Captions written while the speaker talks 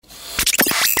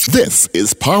This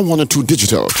is Power 102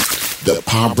 Digital, the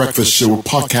Power Breakfast Show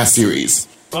podcast series.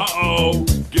 Uh-oh,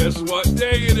 guess what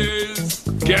day it is?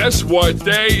 Guess what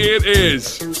day it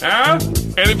is? Huh?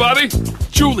 Anybody?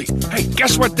 Julie, hey,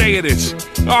 guess what day it is?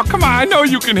 Oh, come on, I know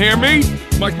you can hear me.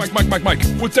 Mike.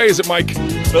 What day is it, Mike?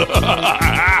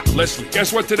 Leslie,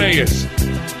 guess what today is?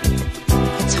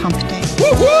 It's hump day.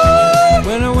 Woo-hoo!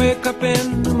 When I wake up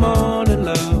in the morning,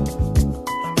 love,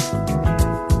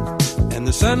 and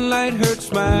the sunlight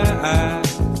hurts my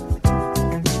eyes,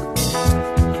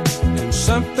 and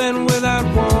something without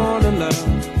warning, love,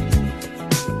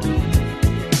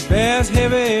 bears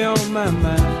heavy on my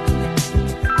mind.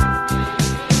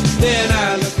 Then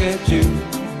I look at you,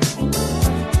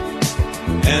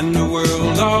 and the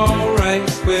world's alright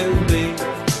with me.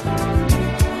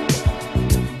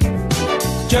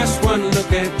 Just one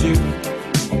look at you,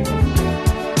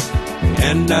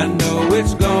 and I know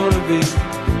it's gonna be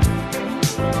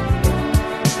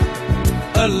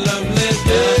a lovely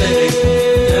day.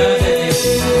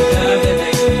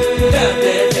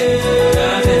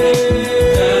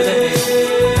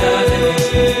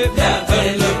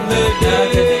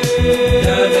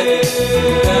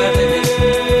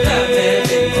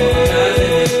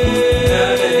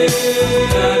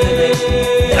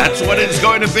 That's what it's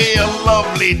going to be, a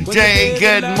lovely day.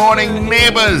 Good morning,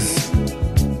 neighbors.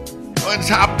 What's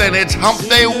happening? It's Hump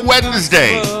Day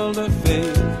Wednesday.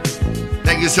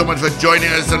 Thank you so much for joining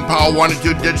us on Power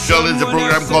 102 Digital. It's a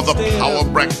program called the Power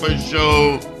Breakfast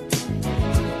Show.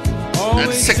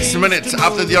 And 6 minutes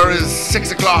after the hour is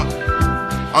 6 o'clock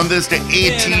on this, the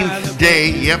 18th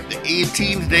day. Yep, the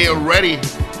 18th day already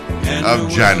of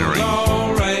January.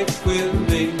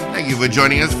 Thank you for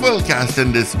joining us full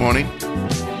casting this morning.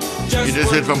 You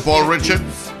just heard from Paul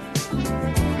Richards.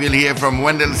 We'll hear from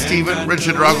Wendell Stephen,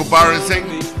 Richard Raghubar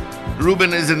Singh.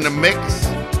 Ruben is in the mix.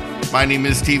 My name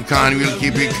is Steve Khan. We'll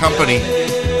keep you company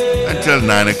until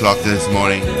 9 o'clock this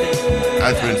morning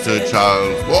as Mr.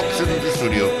 Charles walks into the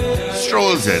studio,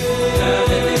 strolls in.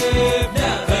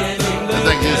 And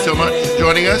thank you so much for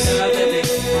joining us.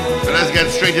 So let's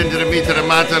get straight into the meat of the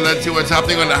matter. Let's see what's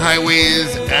happening on the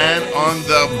highways and on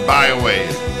the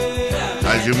byways.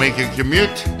 As you make your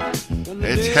commute,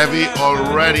 it's heavy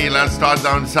already. Let's start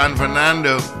down San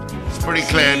Fernando. It's pretty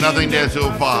clear, nothing there so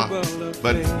far.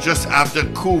 But just after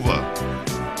Cuba,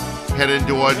 heading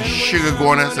towards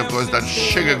Sugargonas. Of course, that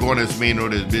Sugargonas main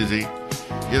road is busy.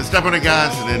 You'll step on the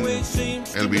gas and then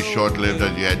it'll be short-lived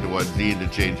as you head towards the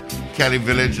interchange. Kelly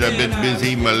Village, a bit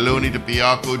busy. Maloney to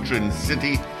Piarco, Trin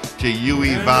City to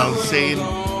Yui, Valsain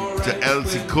to El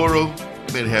Socorro, a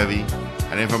bit heavy.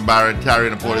 And then from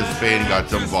Barataria to Port of Spain, got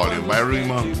some volume. By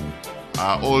Rima,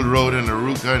 Old Road and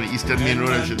Aruca, and Eastern Main Road,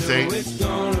 I should say,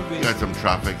 you got some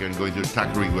traffic, and going through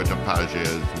Tacarigua to Palche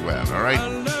as well, all right?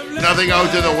 Nothing out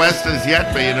to the west as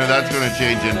yet, but you know that's going to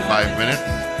change in 5 minutes.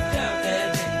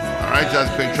 All right,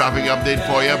 just a quick traffic update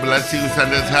for you, but let's see who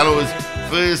sent us hellos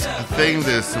first thing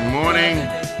this morning.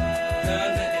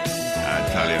 I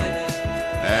tell you,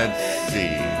 let's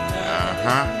see.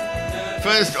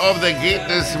 First off the gate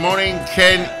this morning,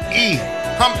 Ken E.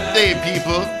 Hump Day,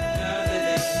 people.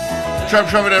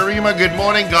 Trevor Rima, good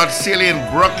morning. Got Celia in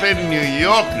Brooklyn, New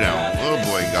York now. Oh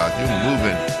boy, God, you're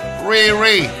moving.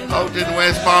 Ray, out in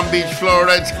West Palm Beach,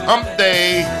 Florida. It's Hump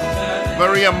Day.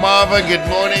 Maria Marva, good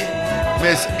morning.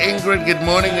 Miss Ingrid, good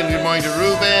morning. And good morning to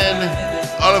Ruben.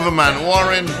 Oliver Man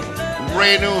Warren.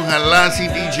 Renu Halasi,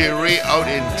 DJ Ray out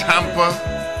in Tampa.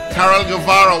 Carol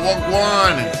Guevara,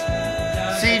 Wagwan.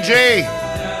 CJ,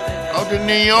 out in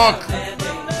New York.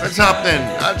 What's happening?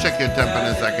 I'll check your temp in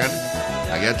a second.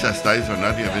 I get chastised for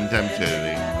not having temp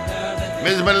today.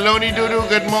 Ms. Maloney Dudu,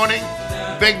 good morning.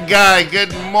 Big Guy,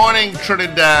 good morning,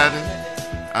 Trinidad.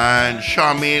 And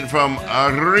Charmaine from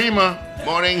Arima,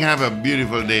 morning. Have a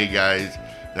beautiful day, guys.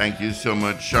 Thank you so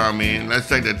much, Charmaine. Let's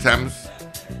take the temps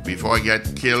before I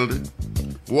get killed.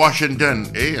 Washington,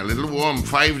 hey, a little warm,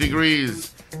 5 degrees.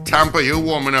 Tampa, you're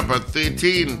warming up at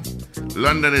 13.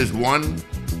 London is 1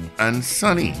 and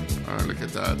sunny. Oh, look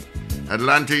at that.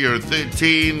 Atlanta, you're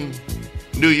 13.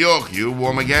 New York, you're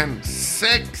warm again,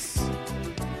 6.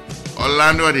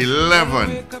 Orlando at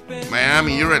 11.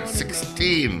 Miami, you're at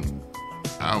 16.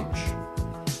 Ouch.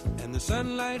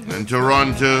 And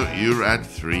Toronto, you're at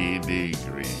 3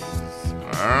 degrees.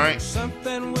 All right. And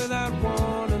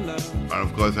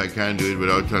of course, I can't do it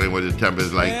without telling what the temp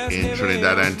is like in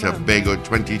Trinidad and Tobago.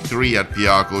 23 at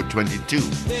Piarco, 22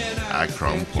 at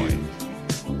Crown Point.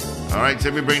 All right, so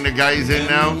let me bring the guys in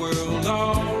now.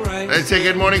 Let's say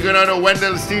good morning, good night to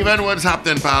Wendell Stephen. What's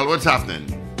happening, pal? What's happening?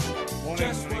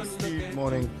 Morning, Steve.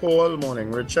 Morning, Paul. Morning,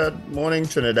 Richard. Morning,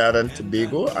 Trinidad and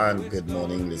Tobago. And good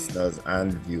morning, listeners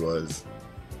and viewers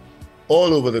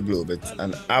all over the globe. It's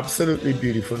an absolutely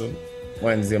beautiful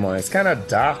Wednesday morning. It's kind of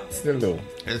dark still, though.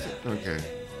 Is it? Okay.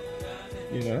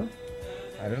 You know?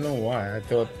 I don't know why. I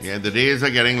thought... Yeah, the days are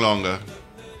getting longer.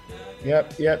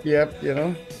 Yep. You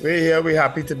know? We're here. We're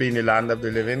happy to be in the land of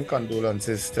the living.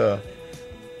 Condolences to...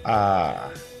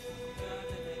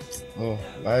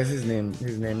 what is his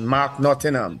name? Mark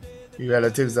Nottingham. The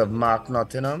relatives of Mark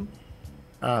Nottingham.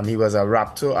 He was a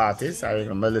Raptor artist. I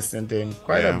remember listening to him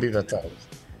quite a bit of times.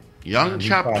 Young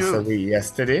chap He passed too. away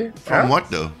yesterday. From what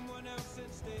though?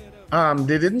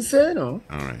 They didn't say, no.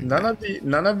 All right.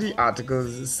 None of the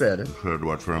articles said. Heard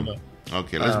what from?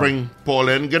 Okay, let's bring Paul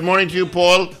in. Good morning to you,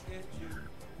 Paul.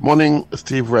 Morning,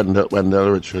 Steve, Wendell,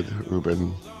 Richard,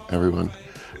 Ruben, everyone.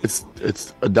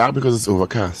 It's dark because it's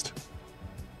overcast.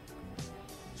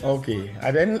 Okay.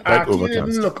 I didn't Quite actually overcast.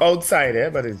 didn't look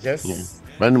outside but it's just... Yeah.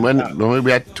 When normally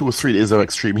we had 2 or 3 days of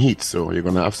extreme heat, so you're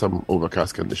gonna have some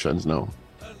overcast conditions now.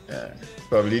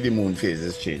 Probably the moon phase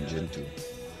is changing too.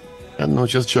 And not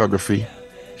just geography.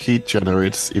 Heat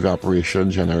generates evaporation,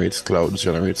 generates clouds,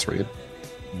 generates rain.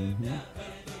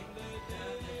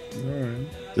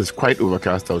 It's quite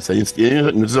overcast outside. This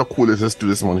is how cool it is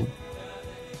this morning.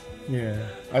 Yeah.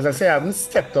 As I say, I haven't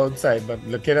stepped outside, but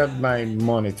looking at my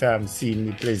monitor, I'm seeing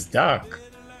the place dark.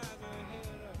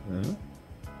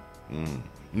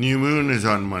 New moon is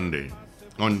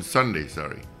on Sunday,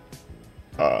 sorry.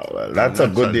 Oh, well, that's a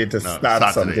good day to start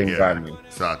Saturday, something brand new.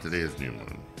 Saturday is new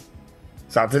moon.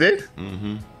 Saturday?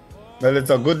 Mm-hmm. Well, it's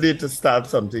a good day to start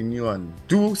something new and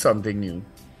do something new.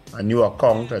 A new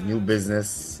account, a new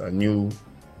business, a new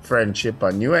friendship,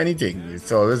 a new anything.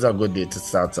 It's always a good day to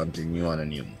start something new on a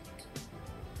new.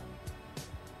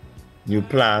 New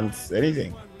plans,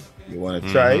 anything. You want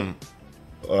to try it?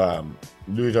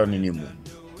 Do it on the new moon.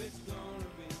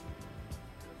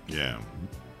 Yeah.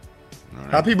 All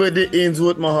right. Happy birthday,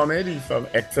 Ainsworth Mohammed. He's from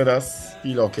Exodus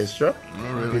Steel Orchestra.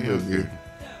 Oh, really? Happy birthday Okay.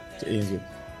 to Ainsworth.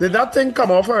 Did that thing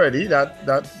come off already? That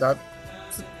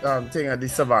thing at the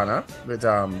Savannah with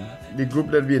the group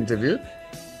that we interviewed?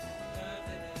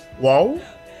 Wow.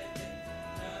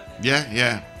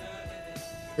 Yeah.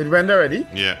 It went already?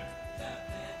 Yeah.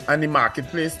 And the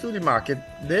marketplace too? The market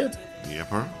did? Yep,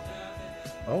 huh?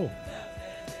 Oh.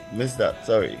 Missed that.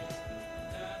 Sorry.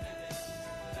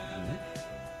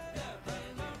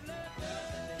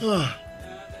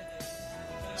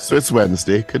 So it's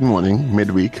Wednesday. Good morning,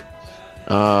 midweek.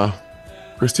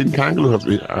 Christine Kangaloo has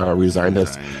resigned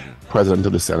as president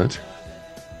of the Senate,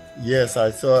 Yes,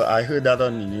 I heard that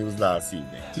on the news last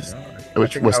evening.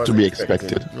 which was to be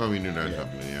expected. Well, we knew that was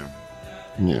happening, yeah.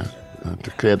 Yeah, to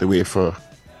clear the way for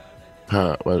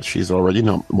her. Well, she's already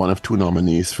one of 2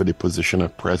 nominees for the position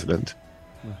of president,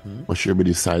 which should be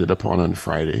decided upon on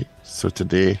Friday. So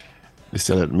today, the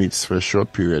Senate meets for a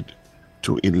short period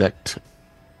to elect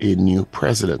a new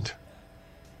president.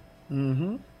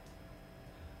 I'm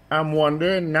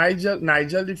wondering, Nigel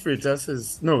de Freitas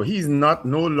he's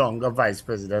no longer vice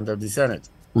president of the Senate.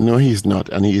 No, he's not,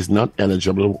 and he is not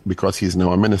eligible because he's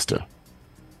now a minister.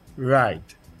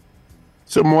 Right.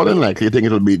 So more than likely, I think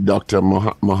it'll be Dr.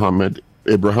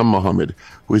 Abraham Mohammed,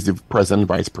 who is the present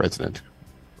vice president,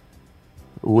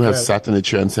 who has sat in the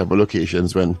chair on several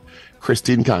occasions when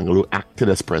Christine Kangaloo acted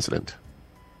as president.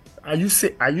 Are you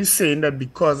saying that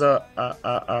because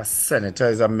a senator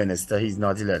is a minister, he's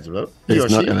not eligible?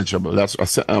 He's not eligible.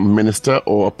 That's a minister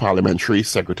or a parliamentary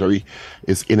secretary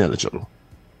is ineligible.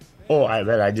 Oh,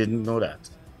 I didn't know that.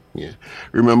 Yeah.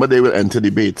 Remember, they will enter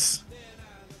debates.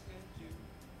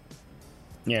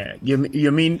 Yeah. You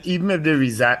mean even if they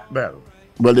resign?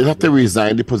 Well, they have to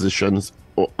resign the positions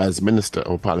as minister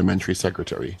or parliamentary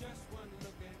secretary.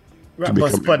 right,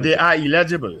 but they are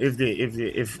eligible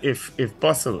if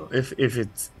possible.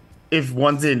 If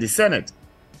once they're in the Senate.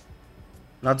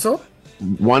 Not so?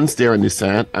 Once they're in the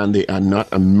Senate and they are not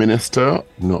a minister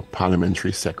nor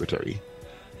parliamentary secretary.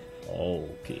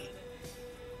 Okay.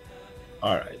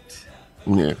 All right.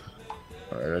 Yeah.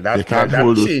 They can't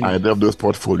hold either of those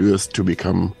portfolios to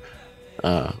become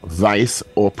vice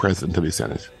or president of the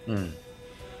Senate.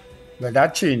 But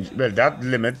that changed. Well, that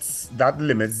limits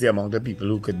the amount of people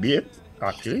who could be it.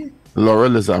 Actually, Laura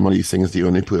Lizamali Singh is the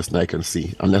only person I can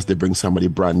see, unless they bring somebody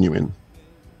brand new in.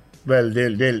 well,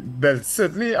 they'll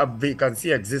certainly a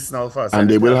vacancy exists now for us. And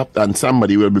they will have, and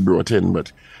somebody will be brought in,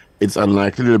 but it's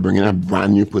unlikely they'll bring in a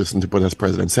brand new person to put as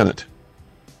president Senate.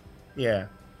 Yeah.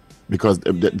 Because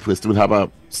the person will have a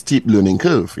steep learning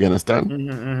curve. You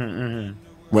understand?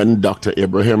 When Dr.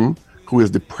 Abraham, who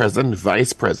is the present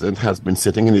vice president, has been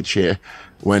sitting in the chair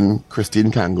when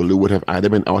Christine Kangaloo would have either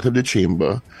been out of the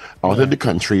chamber, out of the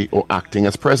country, or acting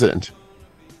as president.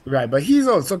 Right, but he's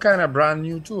also kind of brand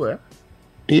new too, eh?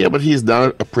 Yeah, but he's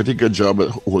done a pretty good job at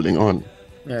holding on.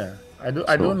 Yeah. I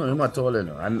don't know him at all, you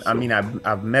know. I mean,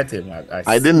 I've met him.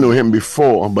 I didn't know him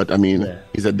before, but I mean, Yeah.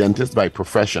 he's a dentist by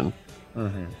profession,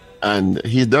 and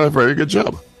he's done a very good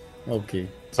job. Okay.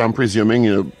 So I'm presuming,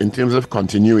 you know, in terms of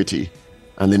continuity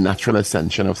and the natural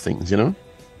ascension of things, you know.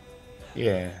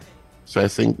 Yeah. So I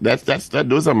think that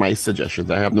those are my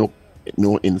suggestions. I have no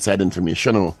inside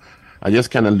information, or I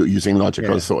just kind of using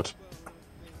logical thought.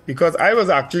 Because I was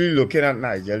actually looking at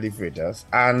Nigel De Freitas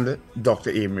and Dr.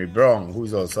 Amory Brown,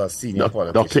 who's also a senior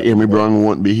politician. Dr. Amory Brown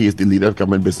won't be. He's the leader of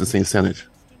government business in the Senate.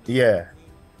 Yeah.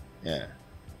 Yeah.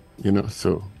 You know,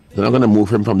 so they're not going to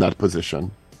move him from that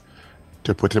position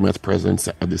to put him as president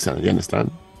of the Senate. You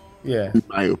understand? Yeah. In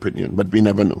my opinion. But we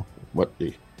never know what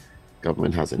the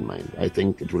government has in mind. I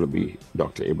think it will be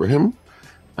Dr. Abraham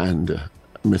and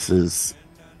Mrs.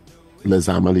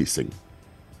 Lazama Leasing.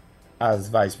 As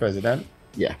vice president?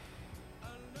 Yeah.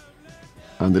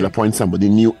 And they'll appoint somebody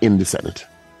new in the Senate.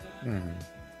 There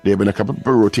have been a couple of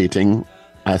people rotating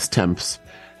as temps,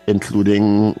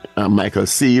 including Michael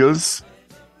Seals,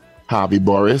 Harvey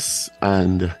Boris,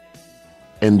 and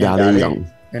Ndale Young.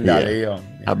 Ndale Young.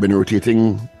 Have been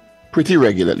rotating pretty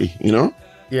regularly, you know?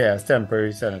 Yeah, as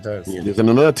temporary senators. Yeah, there's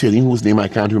another attorney whose name I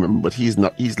can't remember, but he's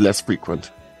less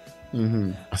frequent.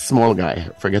 A small guy,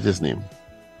 forget his name.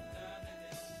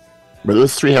 But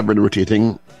those three have been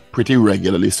rotating pretty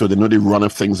regularly, so they know the run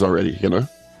of things already, you know?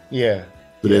 Yeah.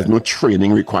 So there's no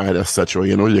training required as such, or,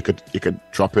 you know, you could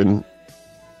drop in,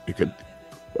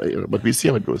 but we see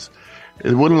how it goes.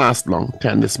 It wouldn't last long.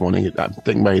 10 this morning, I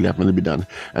think by 11 it'll be done.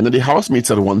 And then the House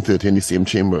meets at 1:30 in the same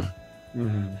chamber.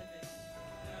 And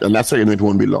that's why you know it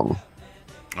won't be long.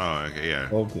 Oh, okay, yeah.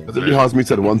 Okay. Because if the House meets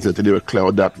at 1:30, they will clear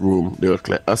out that room. They will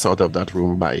clear us out of that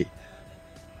room by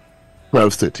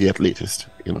 12:30 at latest,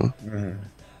 you know.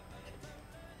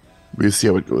 We'll see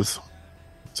how it goes.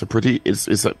 It's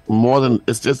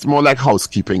just more like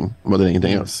housekeeping more than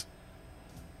anything else.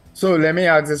 So let me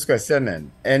ask this question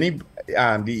then.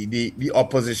 The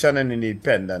opposition and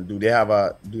independent, do they have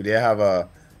a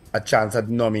chance at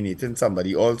nominating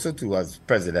somebody also to as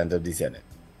president of the Senate?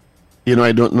 You know,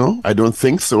 I don't know. I don't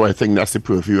think so. I think that's the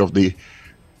purview of the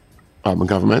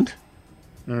government.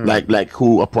 Like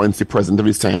who appoints the president of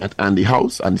the Senate and the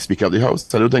House and the Speaker of the House.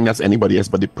 I don't think that's anybody else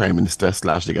but the Prime Minister /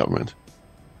 the government.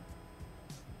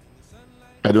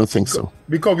 I don't think so.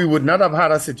 Because we would not have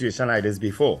had a situation like this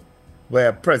before, where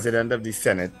a president of the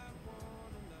Senate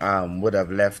would have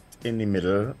left in the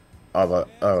middle of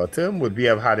a term. Would we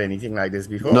have had anything like this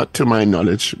before? Not to my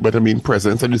knowledge, but I mean,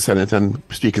 presidents of the Senate and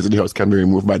speakers of the House can be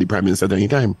removed by the Prime Minister at any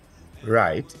time.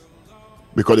 Right.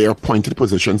 Because they are appointed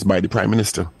positions by the Prime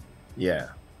Minister. Yeah.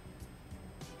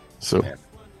 So,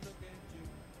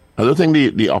 I don't think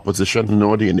the opposition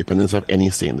nor the independents have any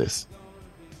say in this.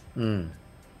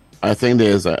 I think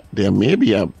there may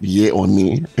be a yea or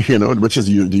nay, you know, which is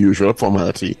the usual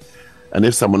formality. And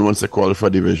if someone wants to call for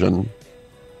division,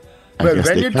 I guess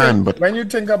they can. But when you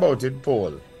think about it,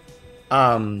 Paul,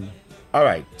 all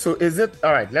right. So is it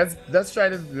all right? Let's try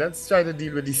to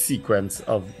deal with the sequence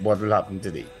of what will happen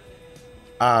today.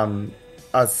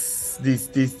 As the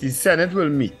Senate will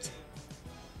meet.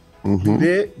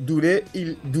 Do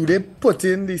they put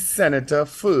in the senator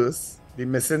first, the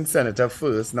missing senator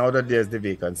first, now that there's the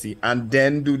vacancy, and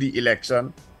then do the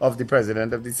election of the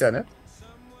president of the Senate?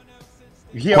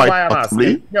 Here why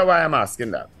I'm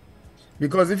asking that.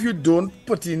 Because if you don't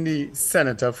put in the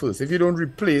senator first, if you don't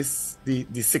replace the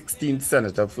 16th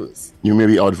senator first, you may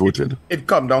be outvoted. It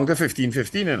come down to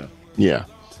 15-15, you know? Yeah.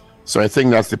 So I think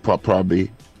that's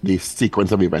probably the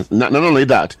sequence of events. Not only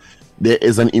that, there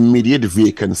is an immediate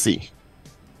vacancy.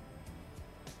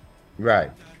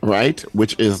 Right.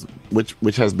 Which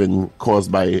has been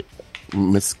caused by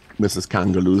Mrs.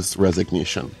 Kangalu's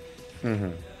resignation,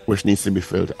 which needs to be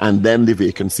filled, and then the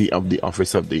vacancy of the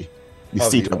office of the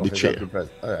seat of the chair.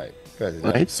 All right,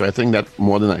 president. Right. So I think that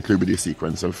more than likely will be the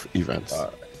sequence of events.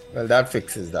 Well, that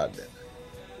fixes that then.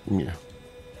 Yeah.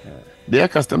 They're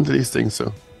accustomed to these things,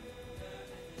 so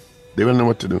they will know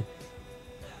what to do.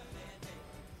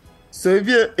 So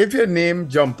if your name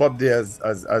jump up there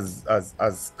as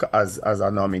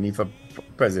a nominee for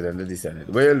president of the Senate,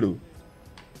 what will you do?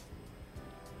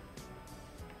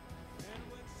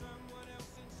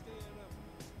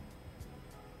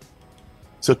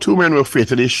 So 2 men were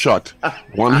fatally shot,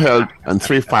 one held, and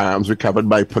 3 firearms recovered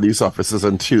by police officers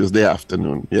on yesterday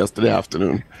afternoon,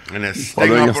 In a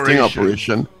following a sting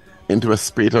operation into a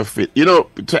spate of faith. You know,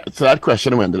 to that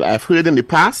question, Wendell, I've heard in the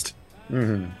past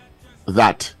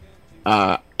that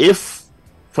if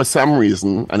for some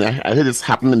reason, and I heard this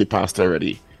happened in the past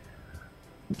already,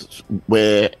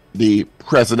 where the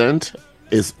president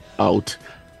is out,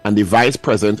 and the vice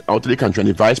president out of the country, and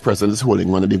the vice president is holding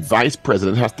one, and the vice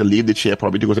president has to leave the chair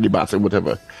probably to go to the bathroom,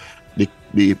 whatever.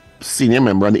 The senior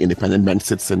member on the independent bench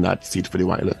sits in that seat for the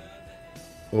while.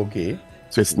 Okay.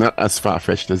 So it's not as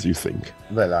far-fetched as you think.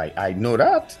 Well, I know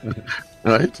that.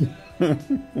 Right?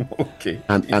 Okay.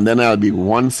 And then I'll be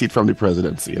one seat from the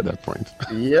presidency at that point.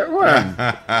 Yeah, man.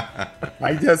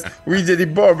 We did the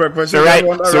ball breakfast. So right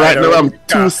now I'm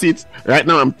 2 seats. Right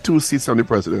now I'm 2 seats from the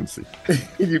presidency.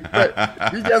 We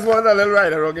just want a little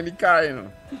ride around in the car, you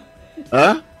know.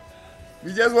 Huh?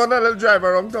 We just want a little drive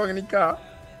around town in the car.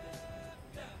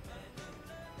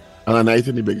 And a night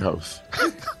in the big house.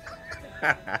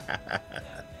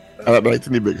 And a night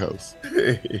in the big house.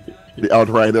 The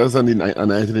Outriders and a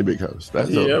night in the big house. That's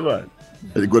all. Man.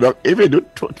 If you do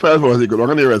 12 hours, you go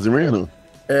on the resume, you know.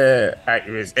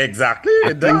 Exactly. It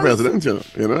Acting does. president,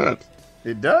 you know that.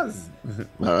 It does.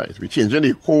 All right. We're changing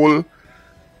the whole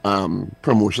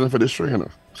promotion for this show, you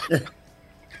know. You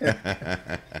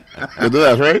do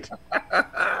that, right?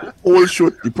 Whole show,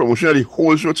 the promotion of the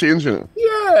whole show changed, you know.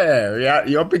 Yeah.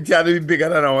 Your picture will be bigger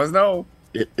than ours now.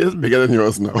 It is bigger than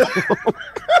yours now.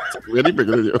 It's really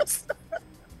bigger than yours.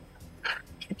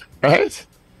 Right?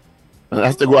 And it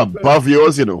has to go above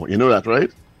yours, you know. You know that, right?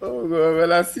 Oh, God.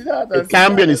 Well, I see that. It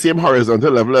can't be on the same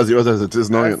horizontal level as yours as it is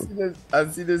now, you know. I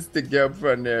see this sticker up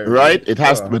front there. Right? It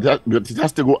has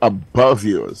to go above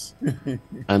yours.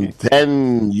 And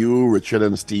then you, Richard,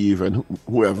 and Steve, and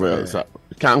whoever else. It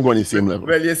can't go on the same level.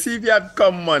 Well, you see, if you had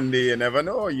come Monday, you never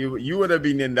know. You would have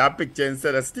been in that picture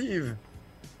instead of Steve.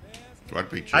 What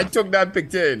picture? I took that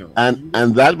picture, you know.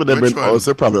 And that would have Which been one?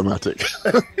 also problematic.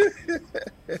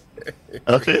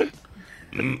 Okay?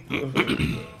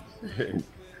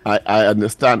 I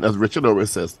understand, as Richard always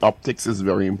says, optics is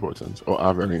very important, or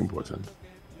are very important.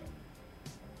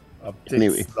 Optics,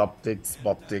 Anyway.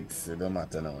 optics, it don't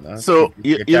matter now. Nah? So,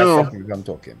 you know, I'm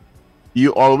talking.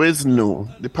 you always know,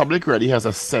 the public really has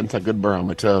a sense, a good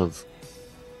barometer of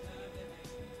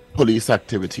police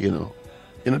activity, you know.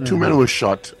 2 men were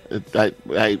shot.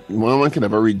 One can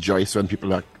never rejoice when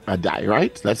people are die,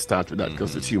 right? Let's start with that,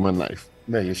 because it's human life.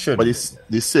 No, you should. But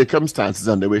the circumstances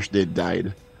under which they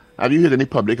died. Have you heard any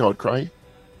public outcry?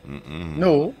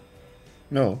 No.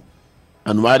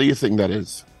 And why do you think that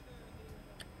is?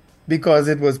 Because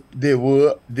they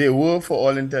were for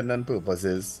all intents and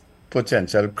purposes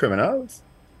potential criminals.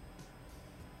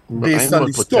 Based on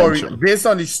the story that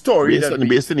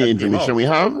based on the information we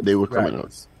have, they were Right.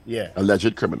 criminals. Yeah.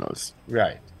 Alleged criminals.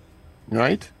 Right.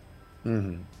 Right?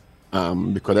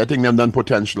 Because I think they've done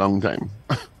potential long time.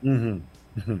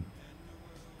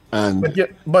 And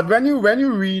But when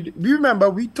you read, do you remember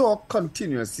we talk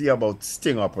continuously about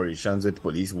sting operations with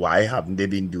police? Why haven't they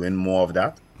been doing more of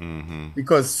that?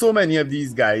 Because so many of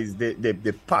these guys,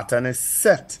 the pattern is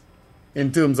set in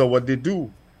terms of what they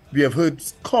do. We have heard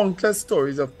countless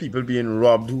stories of people being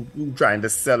robbed who trying to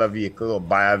sell a vehicle or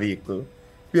buy a vehicle.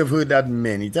 We have heard that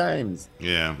many times.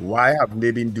 Yeah. Why haven't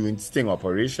they been doing sting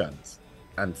operations?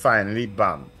 And finally,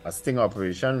 bam, a sting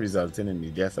operation resulting in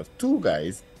the death of 2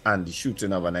 guys and the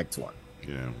shooting of an next one.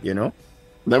 Yeah. You know?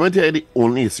 let me tell you the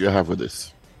only issue I have with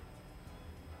this.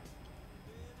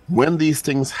 When these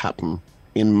things happen,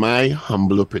 in my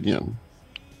humble opinion,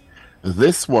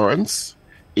 this warrants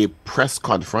a press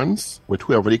conference with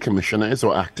whoever the commissioner is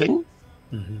or acting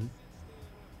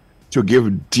to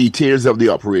give details of the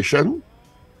operation,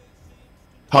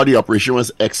 how the operation was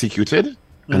executed,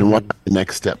 and what are the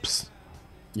next steps.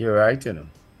 You're right, you know.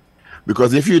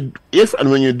 Because if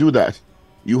and when you do that,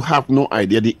 you have no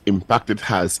idea the impact it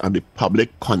has on the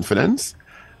public confidence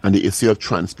and the issue of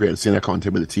transparency and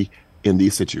accountability in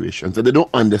these situations. And they don't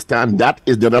understand that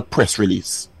is not a press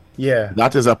release. Yeah.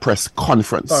 That is a press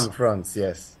conference. Conference,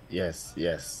 yes.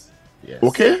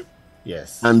 Okay?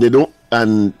 Yes. And they don't,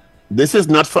 and this is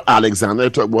not for Alexander to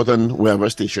talk about on wherever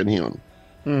station he on.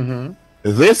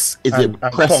 This is a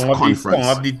press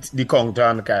conference. The counter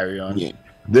and carry on. Yeah.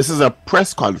 This is a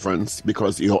press conference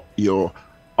because your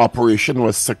operation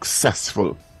was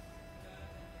successful.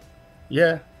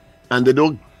 Yeah. And they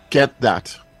don't get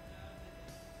that.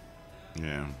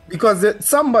 Yeah. Because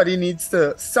somebody,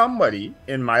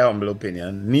 in my humble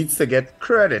opinion, needs to get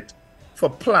credit for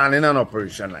planning an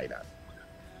operation like that.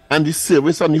 And the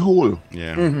service on the whole.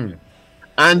 Yeah.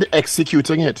 And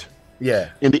executing it. Yeah.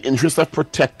 In the interest of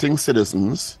protecting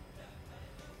citizens.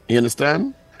 You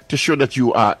understand? To show that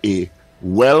you are a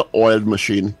well-oiled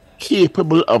machine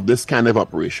capable of this kind of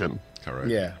operation. Correct.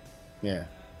 Yeah.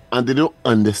 And they don't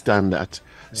understand that.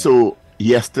 Yeah. So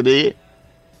yesterday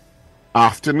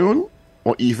afternoon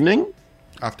or evening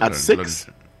After at 6,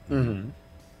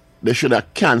 they should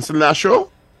have canceled that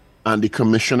show and the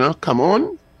commissioner come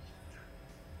on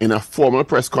in a formal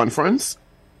press conference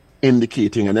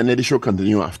indicating, and then the show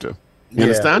continue after. You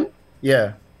understand?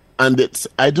 Yeah. And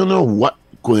I don't know what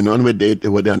going on with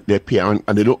their parent,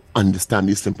 and they don't understand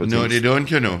these simple things. No, they don't,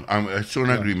 you know. I'm so in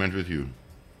agreement with you.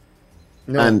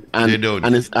 No, and they don't.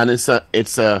 And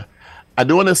it's a I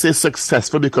don't want to say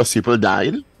successful because people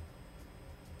died,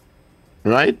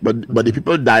 right? But the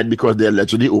people died because they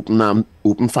allegedly open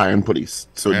fire on police.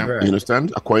 So Yeah. you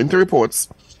understand? According to reports,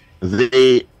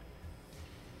 they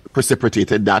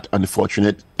precipitated that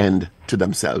unfortunate end to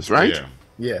themselves, right? Yeah.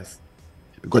 yes.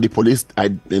 Because the police,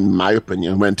 in my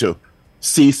opinion, went to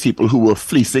seize people who were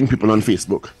fleecing people on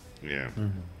Facebook, Yeah.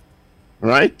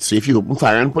 right? So if you open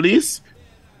fire on police,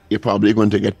 you're probably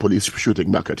going to get police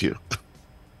shooting back at you,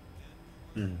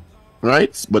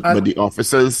 right? But the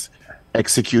officers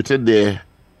executed their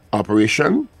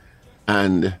operation,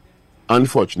 and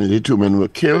unfortunately, 2 men were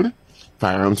killed,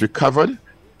 firearms recovered,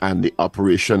 and the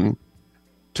operation,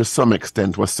 to some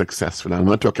extent, was successful. I'm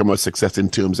not talking about success in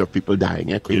terms of people dying.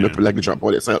 You don't like to jump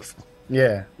out yourself.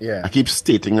 Yeah. I keep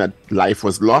stating that life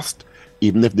was lost,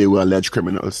 even if they were alleged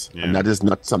criminals, and that is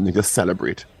not something to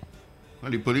celebrate.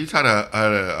 Well, the police had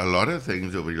a lot of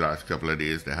things over the last couple of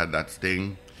days. They had that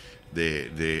sting.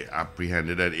 They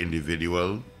apprehended an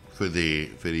individual for the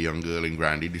young girl in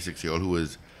Grandy, the 6-year-old who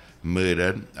was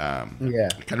murdered. I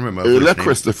can't remember. Earlier,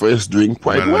 Christopher is doing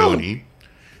quite well.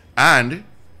 And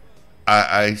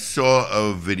I saw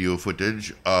a video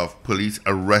footage of police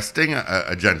arresting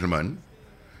a gentleman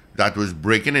that was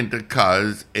breaking into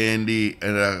cars in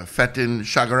a fete in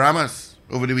Chagaramas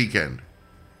over the weekend.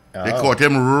 They caught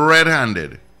him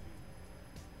red-handed.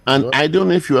 And I don't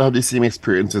know if you have the same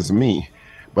experience as me,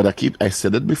 but I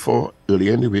said it before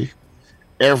earlier in the week.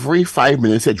 Every 5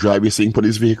 minutes I drive, you're seeing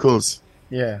police vehicles.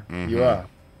 Yeah, you are.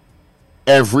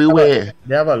 Everywhere.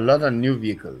 They have a lot of new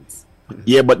vehicles.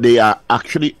 Yeah, but they are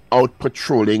actually out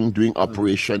patrolling, doing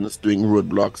operations, doing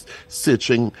roadblocks,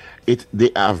 searching.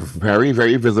 They are very,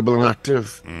 very visible and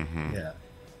active. Yeah.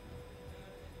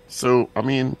 So, I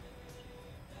mean,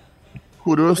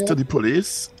 kudos to the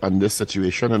police on this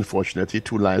situation. Unfortunately,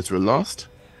 2 lives were lost.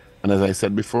 And as I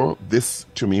said before, this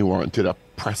to me warranted a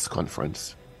press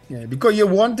conference. Yeah, because you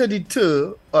want to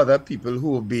deter other people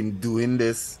who have been doing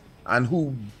this and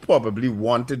who probably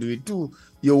want to do it too.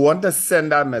 You want to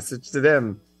send that message to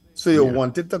them. So you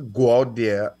want it to go out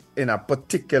there in a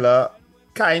particular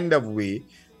kind of way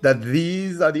that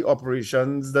these are the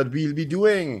operations that we'll be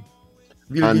doing.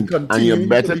 And you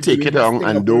better take it on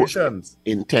and don't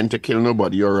intend to kill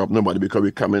nobody or rob nobody, because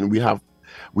we come in,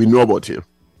 we know about you.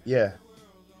 Yeah.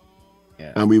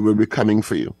 And we will be coming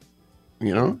for you.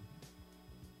 You know?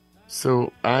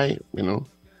 So I'm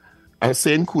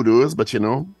saying kudos, but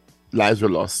lives were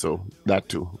lost, so that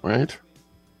too, right?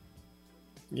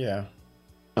 Yeah.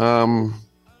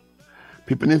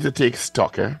 People need to take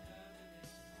stock.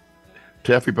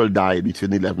 12 people died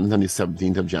between the 11th and the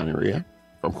 17th of January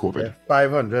from COVID. Yeah,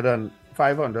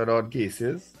 500 odd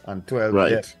cases and 12 right.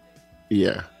 deaths.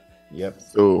 Yeah. Yep.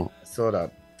 So I saw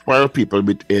that. 12 people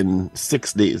within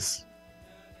 6 days.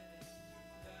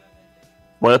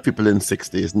 12 people in 6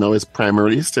 days. Now it's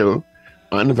primarily still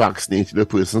unvaccinated or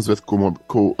persons with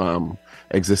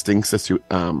existing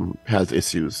health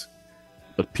issues.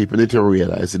 But people need to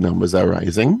realize the numbers are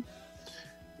rising.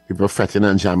 People are fretting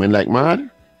and jamming like mad.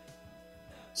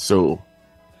 So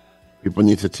people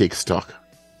need to take stock.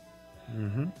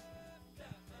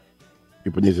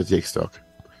 People need to take stock.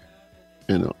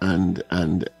 And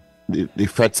the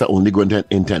threats are only going to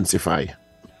intensify.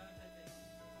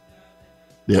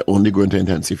 They're only going to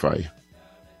intensify.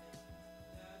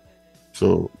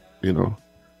 So,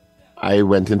 I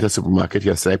went into the supermarket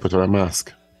yesterday, I put on a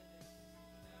mask.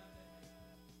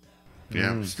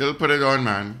 Yeah, still put it on,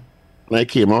 man. When I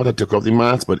came out, I took off the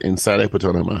mask, but inside I put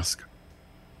on a mask.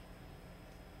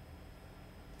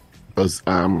 Because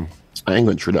I ain't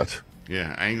going through that.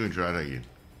 Yeah, I ain't going through that again.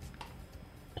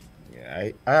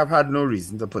 Yeah, I have had no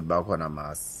reason to put back on a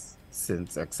mask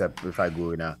since, except if I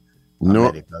go in a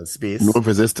medical space. No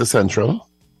visits to Central?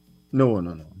 No,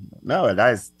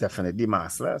 that is definitely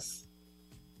maskless.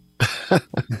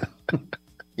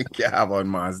 You can't have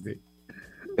on mask day.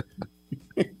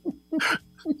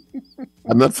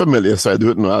 I'm not familiar, so I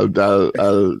don't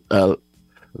know. I'll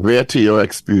veer to your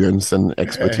experience and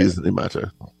expertise in the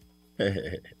matter.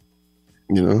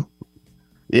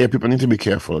 Yeah, people need to be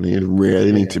careful. They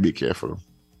really need to be careful.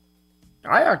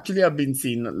 I actually have been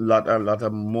seeing a lot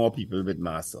of more people with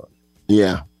masks on.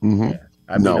 Yeah. Mm-hmm. Yeah.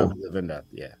 I've been observing that.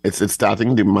 Yeah. It's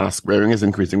starting. The mask wearing is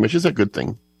increasing, which is a good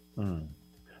thing.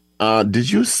 Did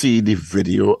you see the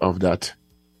video of that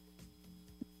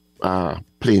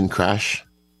plane crash.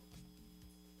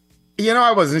 You know,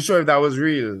 I wasn't sure if that was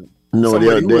real. No,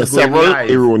 Somebody who there are was going several live.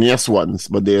 erroneous ones,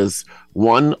 but there's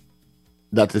one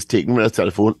that is taken with a cell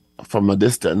phone from a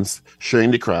distance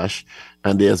showing the crash,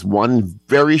 and there's one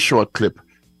very short clip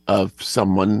of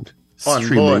someone On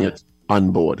streaming board. it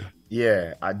on board.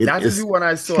 Yeah, It that is is the one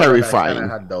I saw. terrifying. That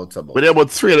I had doubts about. But there are about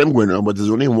 3 of them going on, but there's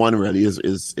only one really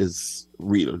is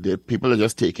real. People are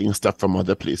just taking stuff from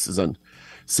other places and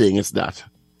saying it's that.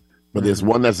 But there's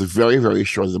one that's very, very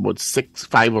short. It's about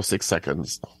 5 or 6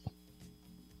 seconds,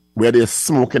 where there's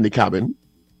smoke in the cabin.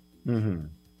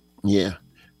 Yeah,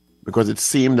 because it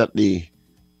seemed that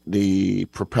the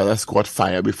propellers caught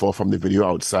fire before from the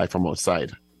video from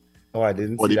outside. Oh, I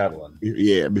didn't see that one.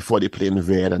 Yeah, before the plane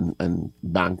veered and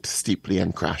banked steeply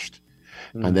and crashed.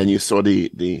 And then you saw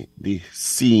the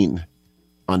scene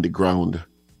on the ground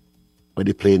where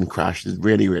the plane crashed. It's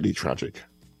really, really tragic.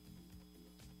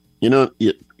 You know,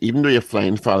 even though you're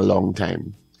flying for a long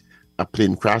time, a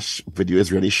plane crash video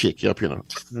is really shake you up, you know.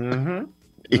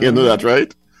 You know that,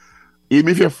 right? Even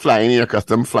if you're flying, you're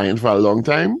accustomed flying for a long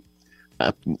time,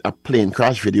 a plane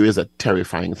crash video is a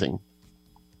terrifying thing.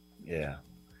 Yeah.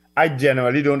 I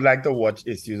generally don't like to watch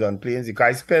issues on planes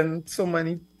because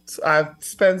I've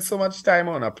spent so much time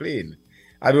on a plane.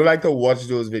 I don't like to watch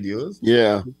those videos.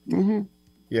 Yeah. You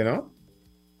know?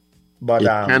 But it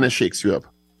kind of shakes you up.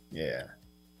 Yeah.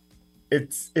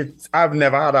 I've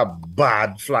never had a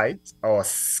bad flight or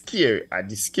scary.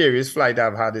 The scariest flight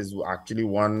I've had is actually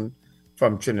one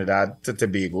from Trinidad to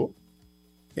Tobago.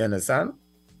 You understand?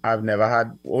 I've never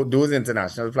had those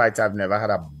international flights. I've never had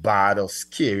a bad or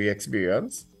scary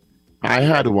experience. I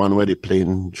had one where the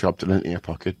plane dropped in an air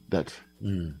pocket that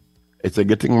it's a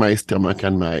good thing my stomach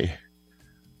and my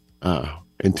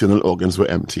internal organs were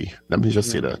empty. Let me just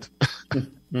say that.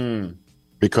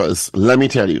 Because let me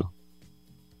tell you,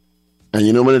 and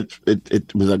you know when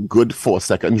it was a good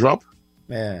 4-second drop?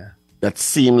 Yeah. That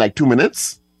seemed like 2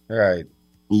 minutes? Right.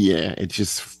 Yeah, it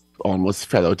just almost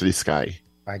fell out of the sky.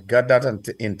 I got that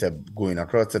into going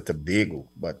across to Tobago,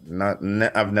 but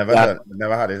I've never had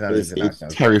it on It's a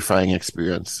international. terrifying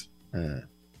experience.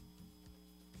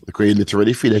 Because you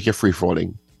literally feel like you're free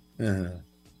falling.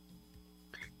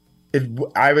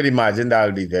 I would imagine that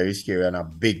would be very scary on a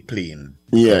big plane.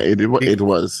 Yeah, it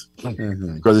was.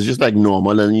 Because it's just like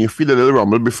normal, and you feel a little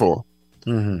rumble before.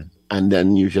 And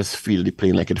then you just feel the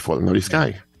plane like it falling out of the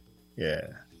sky. Yeah.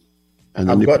 And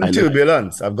I've gotten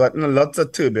turbulence. I've gotten lots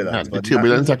of turbulence. The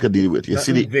turbulence I could deal with. You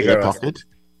see the air pocket?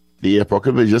 The air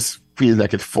pocket will just feel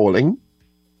like it's falling.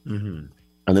 And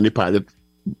then the pilot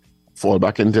fall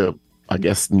back into, I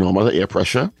guess, normal air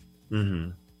pressure.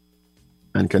 And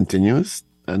continues.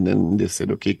 And then they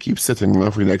said, okay, keep sitting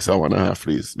now for the next hour and a half,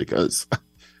 please. Because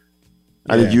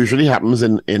and it usually happens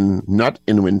in not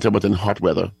in winter, but in hot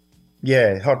weather.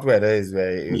 Yeah, hot weather is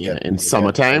where in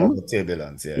summertime,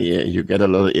 turbulence. Yeah, you get a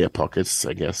lot of air pockets,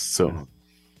 I guess. So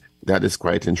that is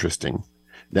quite interesting.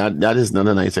 That is not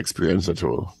a nice experience at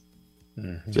all.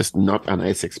 Just not a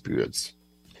nice experience.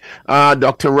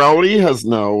 Dr. Rowley has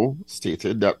now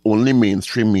stated that only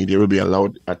mainstream media will be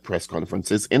allowed at press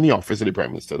conferences in the office of the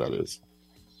Prime Minister, that is.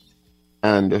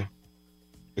 And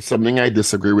it's something I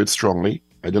disagree with strongly.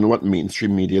 I don't know what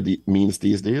mainstream media means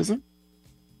these days.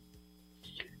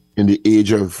 In the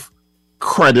age of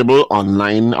credible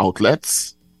online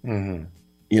outlets, you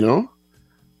know,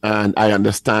 and I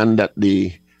understand that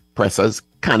the pressers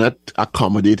cannot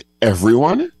accommodate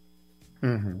everyone,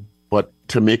 but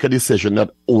to make a decision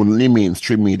that only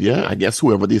mainstream media, I guess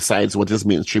whoever decides what is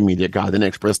mainstream media, Guardian,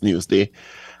 Express, Newsday,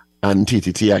 and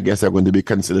TTT, I guess are going to be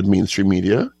considered mainstream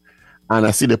media. And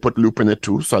I see they put Loop in it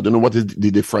too, so I don't know what is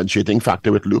the differentiating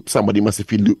factor with Loop. Somebody must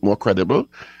feel Loop more credible.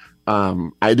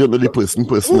 I don't know the person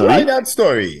personally. Who write that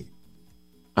story?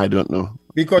 I don't know.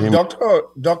 Because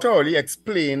Dr. Oli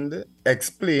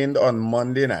explained on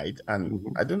Monday night,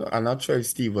 and I don't know, I'm not sure if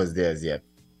Steve was there as yet.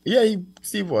 Yeah,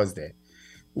 Steve was there.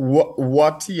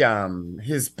 What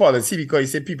his policy, because he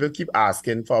said people keep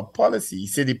asking for a policy. He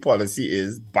said the policy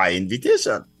is by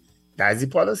invitation. That's the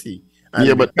policy. And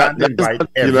yeah, but that invite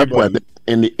is everybody.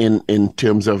 in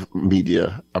terms of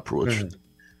media approach.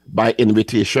 By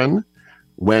invitation,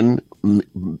 when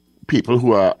people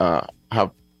who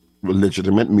have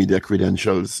legitimate media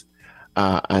credentials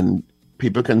and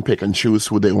people can pick and choose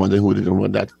who they want and who they don't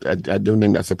want, that I don't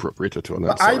think that's appropriate at all.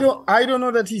 But I don't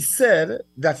know that he said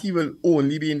that he will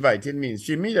only be inviting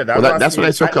mainstream media. That's what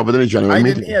I saw covered in the general meeting.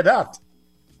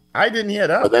 I didn't hear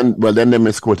that. Well, then they're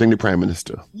misquoting the Prime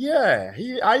Minister. Yeah,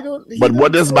 But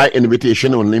what does by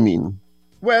invitation only mean?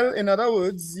 Well, in other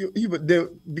words,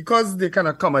 because they can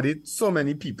accommodate so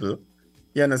many people,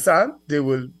 you understand? They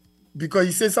will because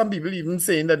he said some people even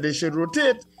saying that they should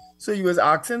rotate. So he was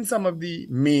asking some of the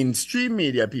mainstream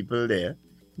media people there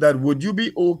that would you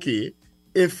be okay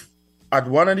if at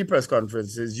one of the press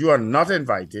conferences you are not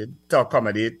invited to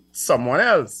accommodate someone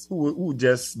else who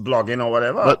just blogging or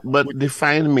whatever. But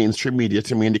define mainstream media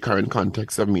to me in the current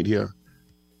context of media.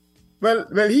 Well,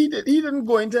 he didn't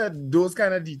go into those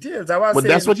kind of details. But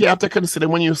that's what you have to consider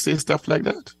when you say stuff like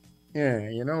that. Yeah,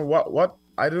 you know what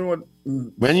I don't know what.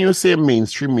 When you say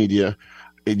mainstream media,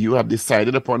 you have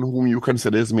decided upon whom you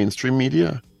consider as mainstream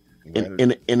media. Well,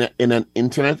 In an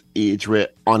internet age where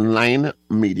online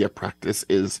media practice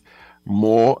is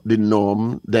more the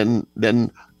norm than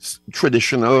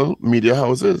traditional media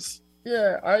houses.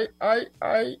 Yeah, I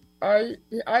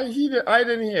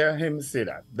didn't hear him say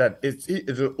that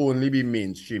it will only be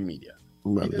mainstream media.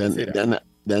 Well,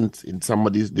 then in some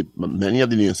of these, many of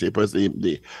the newspapers,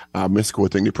 they are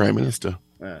misquoting the prime minister.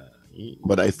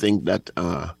 But I think that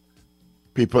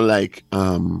people like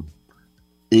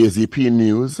AZP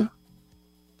News.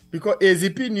 Because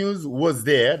AZP News was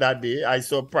there that day. I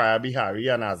saw Prior Bihari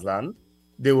and Aslan.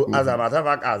 They were, as a matter of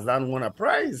fact, Aslan won a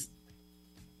prize.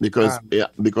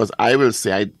 Because I will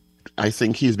say I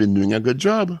think he's been doing a good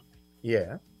job.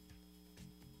 Yeah.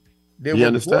 They You were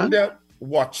understand? there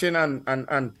watching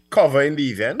and covering the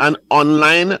event. And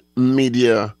online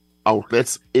media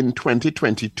outlets in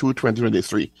 2022,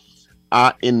 2023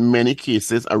 are in many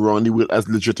cases around the world as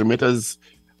legitimate as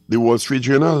the Wall Street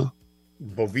Journal.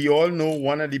 But we all know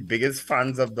one of the biggest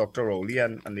fans of Dr. Rowley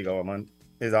and the government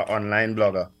is an online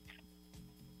blogger.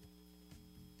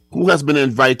 Who has been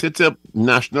invited to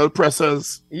national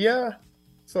presses. Yeah.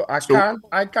 So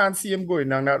I can't see him going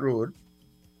down that road.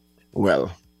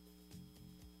 Well,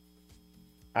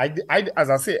 as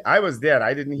I say, I was there.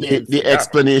 I didn't hear the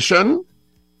explanation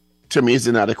to me is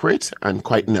inadequate and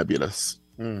quite nebulous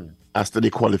as to the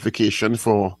qualification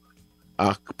for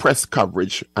press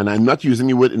coverage. And I'm not using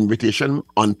the word invitation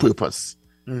on purpose.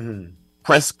 Mm-hmm.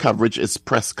 Press coverage is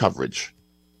press coverage.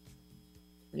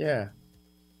 Yeah.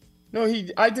 No,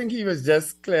 I think he was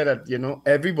just clear that,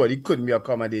 everybody couldn't be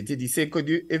accommodated. He said, could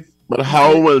you, if... But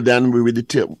how will then we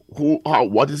determine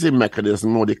what is the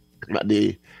mechanism or the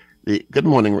good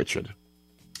morning, Richard.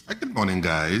 Good morning,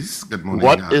 guys. Good morning.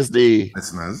 What is the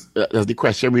listeners? That's the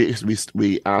question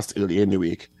we asked earlier in the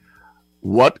week.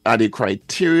 What are the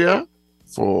criteria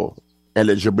for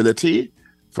eligibility,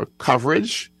 for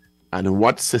coverage, and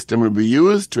what system will be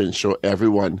used to ensure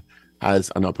everyone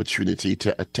has an opportunity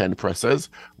to attend presses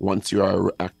once you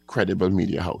are a credible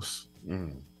media house?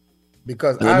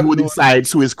 Because and who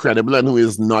decides who is credible and who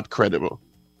is not credible?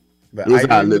 Those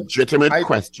are legitimate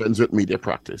questions with media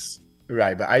practice.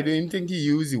 Right, but I don't think he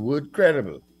used the word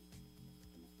credible.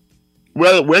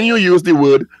 Well, when you use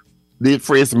the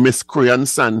phrase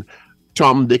miscreants and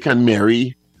Tom, Dick, and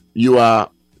Mary, you are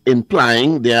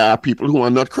implying there are people who are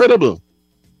not credible.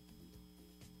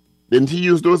 Didn't he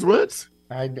use those words?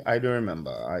 I don't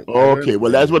remember. Okay,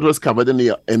 well, that's what was covered in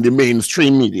the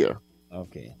mainstream media.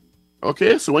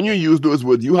 Okay, so when you use those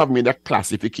words, you have made a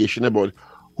classification about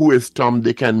who is Tom,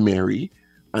 Dick, and Mary,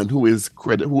 and who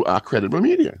are credible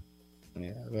media.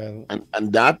 Yeah, well,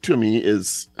 and that to me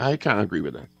is, I can't agree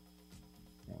with that.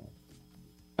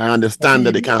 I understand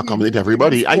that they can't accommodate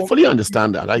everybody. I fully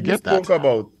understand that. I get that. Spoke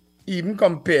about even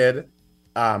compared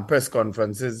press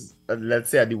conferences, let's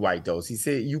say at the White House. He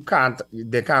said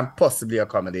they can't possibly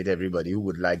accommodate everybody who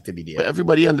would like to be there. But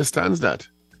everybody understands that.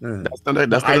 I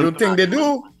don't think they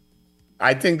do.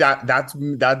 I think that's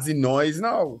the noise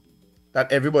now.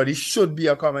 That everybody should be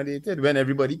accommodated when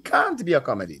everybody can't be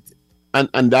accommodated.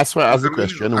 And that's why I ask the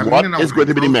question, what is going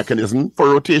to be the mechanism for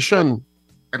rotation?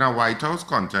 In a White House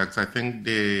context, I think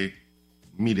the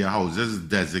media houses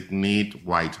designate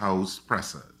White House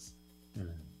pressers.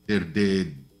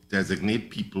 They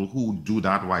designate people who do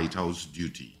that White House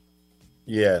duty.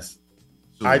 Yes.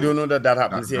 So I don't know that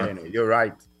happens here anyway. You're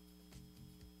right.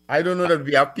 I don't know that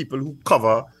we have people who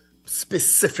cover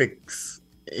specifics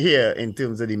here in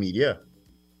terms of the media.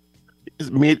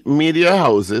 Media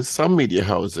houses, some media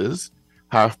houses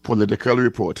have political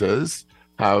reporters,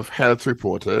 have health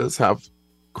reporters, have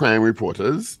crime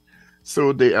reporters.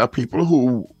 So they are people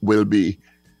who will be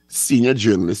senior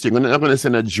journalists. You're not going to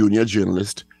send a junior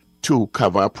journalist to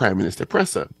cover a prime minister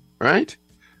presser, right?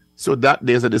 So that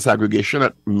there's a disaggregation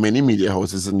at many media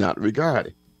houses in that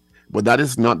regard. But that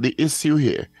is not the issue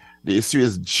here. The issue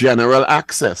is general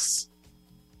access.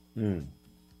 And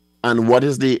what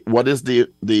is the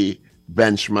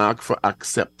benchmark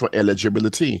for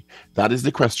eligibility? That is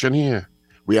the question here.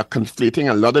 We are conflating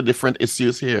a lot of different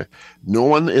issues here. No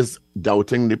one is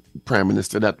doubting the prime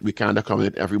minister that we can't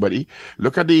accommodate everybody.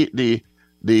 Look at the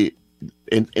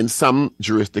in some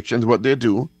jurisdictions, what they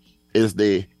do is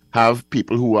they have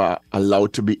people who are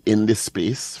allowed to be in this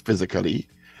space physically,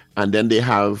 and then they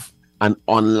have an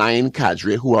online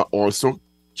cadre who are also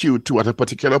queued to at a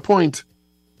particular point.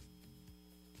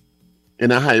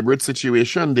 In a hybrid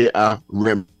situation, there are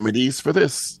remedies for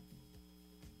this.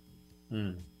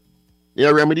 There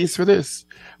are remedies for this.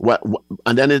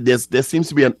 And then there seems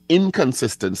to be an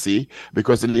inconsistency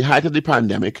because in the height of the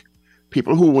pandemic,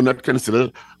 people who were not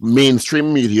considered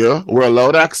mainstream media were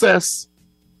allowed access.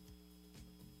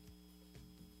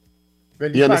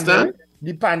 Well, You understand?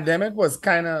 The pandemic was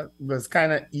kind of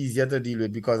easier to deal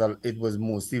with because it was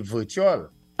mostly virtual.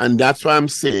 And that's why I'm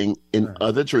saying in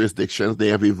other jurisdictions, they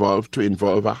have evolved to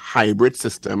involve a hybrid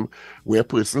system where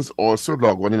persons also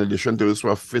log on in addition to those who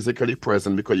are physically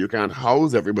present because you can't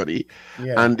house everybody.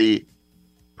 Yeah. And the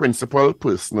principal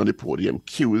person on the podium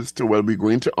cues to, well, we're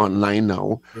going to online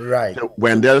now. Right. To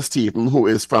Wendell Stephen, who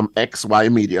is from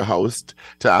XY Media House,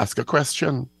 to ask a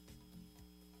question.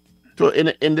 So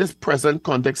in this present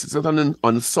context, it's not an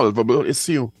unsolvable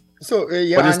issue. So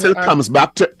but it still comes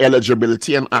back to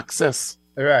eligibility and access.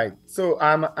 Right. So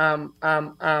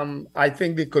I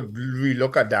think they could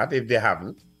relook at that if they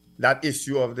haven't. That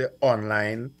issue of the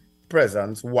online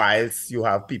presence whilst you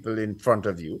have people in front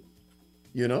of you,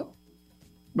 you know?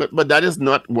 But that is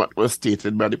not what was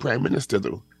stated by the Prime Minister,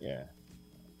 though. Yeah.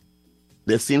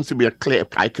 There seems to be a clear,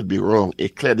 I could be wrong, a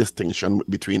clear distinction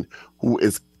between who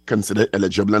is considered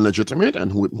eligible and legitimate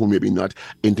and who maybe not,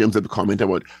 in terms of the comment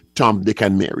about Tom, Dick,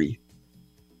 and Mary.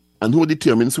 And who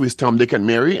determines who is Tom, Dick, and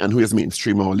Mary and who is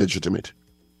mainstream or legitimate?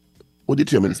 Who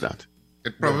determines that?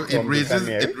 It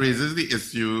raises the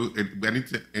issue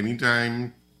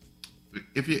anytime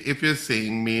if you're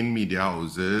saying main media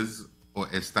houses or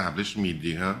established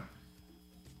media,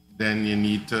 then you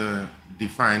need to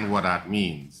define what that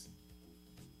means.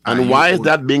 And why is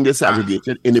that being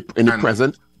disaggregated in the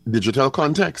present digital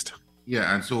context?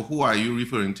 Yeah, and so who are you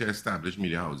referring to established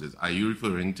media houses? Are you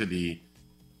referring to the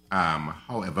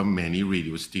however many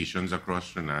radio stations across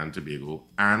Trinidad and Tobago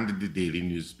and the daily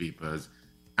newspapers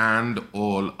and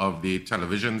all of the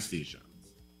television stations?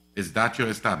 Is that your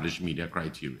established media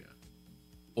criteria?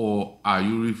 Or are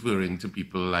you referring to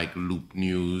people like Loop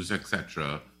News,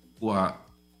 etc., who are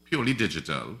purely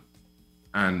digital?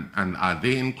 And are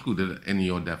they included in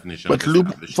your definition? But Loop,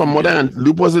 from what I understand,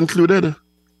 Loop was included.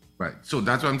 Right. So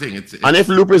that's what I'm saying. And if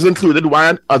Loop is included, why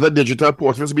aren't other digital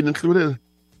portals being included?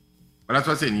 But that's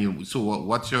what I'm saying. So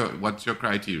what's your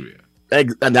criteria?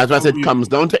 And that's why I said it comes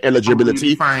down to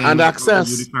eligibility and access.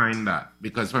 How do you define that?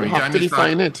 Because from you the have time to you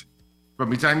define start, it. From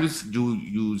the time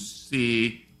you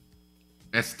say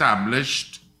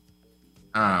established,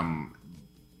 you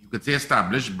could say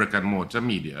established brick and mortar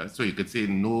media. So you could say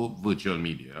no virtual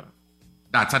media.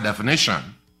 That's a definition.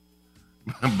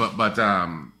 but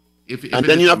if and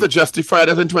then you have to justify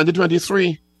that in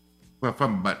 2023. But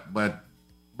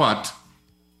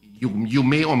you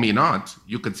may or may not.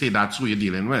 You could say that's who you're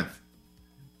dealing with,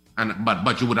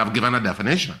 but you would have given a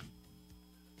definition.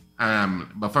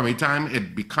 But from a time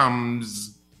it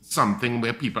becomes something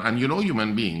where people, and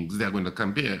human beings, they're going to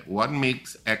compare what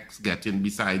makes X get in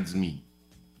besides me,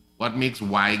 what makes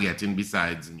Y get in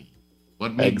besides me,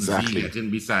 what makes Z get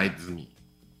in besides me.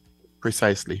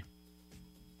 Precisely.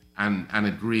 And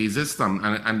it raises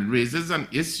raises an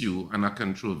issue and a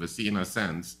controversy in a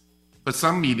sense for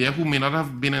some media who may not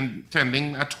have been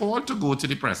intending at all to go to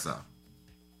the presser.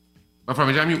 But from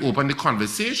the time you open the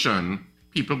conversation,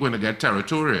 people are going to get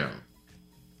territorial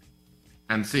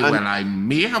and say, well, I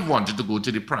may have wanted to go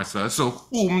to the presser, so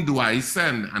whom do I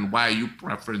send? And why are you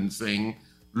preferencing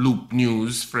Loop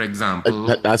News, for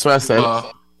example? That's what I said.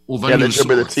 Over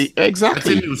eligibility. News Source.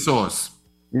 Exactly. That's a news source.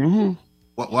 Mm-hmm.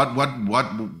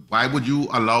 Why would you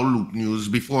allow Loop News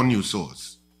before News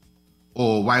Source?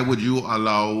 Or why would you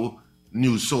allow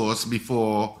News Source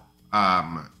before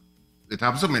it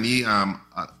have so many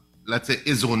let's say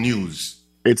ISO News?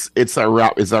 It's a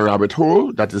rabbit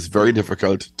hole that is very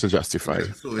difficult to justify.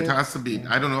 Yeah, so it has to be.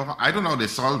 I don't know how they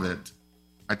solve it.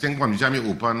 I think when you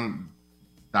open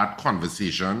that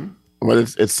conversation, well,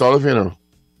 it's solved, How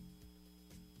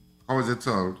is it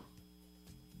solved?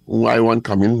 Why one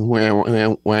coming? Why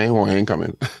ain't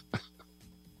coming?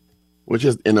 Which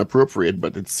is inappropriate,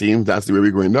 but it seems that's the way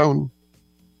we're going down.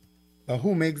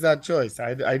 Who makes that choice?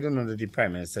 I don't know the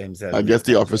Prime Minister himself. I guess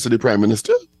the office of the Prime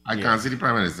Minister. I can't see the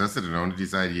Prime Minister sitting down to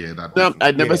decide here that. No,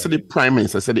 I never said the Prime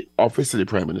Minister. I said the office of the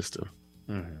Prime Minister.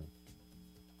 Mm-hmm.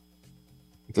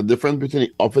 It's a difference between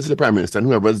the office of the Prime Minister and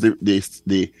whoever's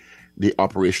the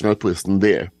operational person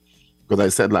there. Because I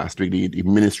said last week, the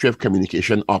Ministry of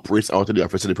Communication operates out of the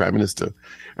office of the Prime Minister.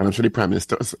 And I'm sure the Prime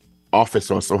Minister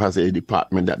office also has a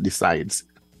department that decides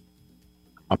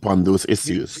upon those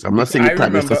issues. I'm not saying the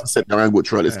Prime Minister sit down and go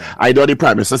through all this. I know the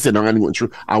Prime Minister sit down and go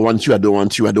through, I want you, I don't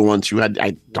want you, I don't want you.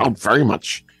 I doubt very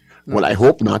much. Well, I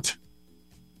hope not.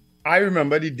 I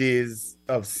remember the days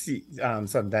of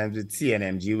sometimes with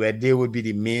CNMG where they would be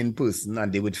the main person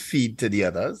and they would feed to the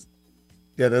others.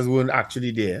 The others weren't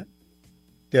actually there.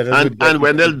 And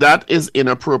Wendell, that is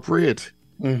inappropriate.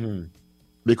 Mm-hmm.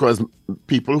 Because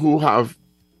people who have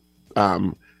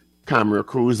camera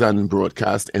crews and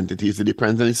broadcast entities, it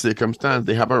depends on the circumstance.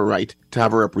 They have a right to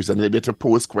have a representative to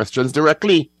pose questions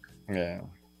directly. Yeah.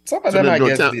 Some of them, I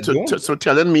guess, they don't. So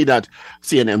telling me that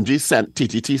CNMG sent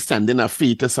TTT sending a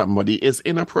fee to somebody is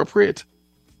inappropriate.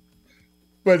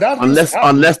 Well,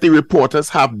 unless the reporters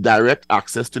have direct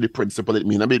access to the principal, it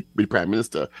may not be the Prime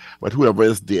Minister, but whoever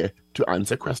is there to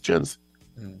answer questions.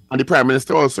 And the Prime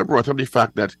Minister also brought up the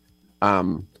fact that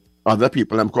other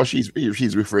people, and of course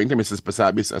she's referring to Mrs.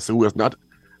 Pasabis, who was not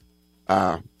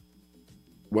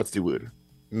what's the word?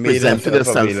 Presented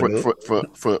herself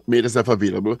for made herself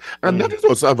available. And that is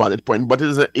also a valid point, but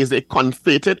it is a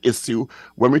conflated issue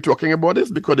when we're talking about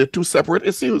this because they're two separate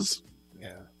issues.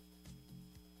 Yeah.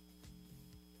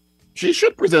 She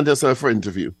should present herself for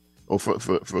interview or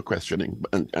for questioning,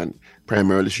 and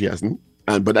primarily she hasn't.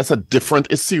 But that's a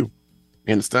different issue.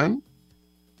 You understand?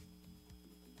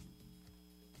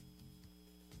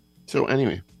 So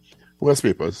anyway, who has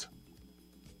papers?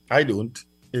 I don't.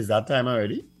 Is that time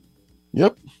already?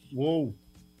 Yep. Whoa.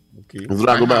 Okay.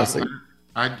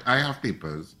 I have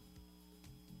papers.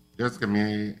 Just give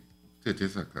me 30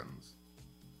 seconds.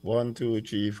 1, 2,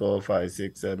 3, 4, 5,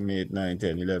 6, 7, 8, 9,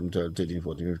 10, 11, 12, 13,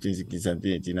 14, 15, 16,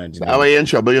 17, 18, 19. How are you in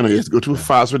trouble? You just go too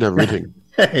fast with everything.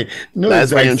 No,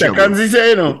 that's why seconds he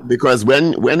say, Because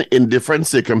when in different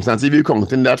circumstances, if you're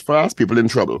counting that fast, people in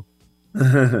trouble.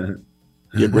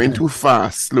 You're going too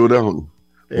fast. Slow down.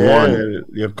 Yeah, 1,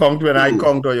 you count when I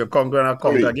count, or you count when I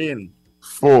count 3, again.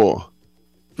 4,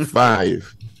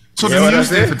 5. So the news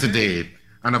day for today,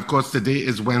 and of course today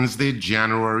is Wednesday,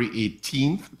 January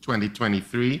 18th,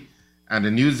 2023. And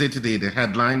the news day today, the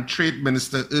headline, Trade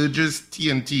Minister urges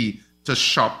TNT to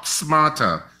shop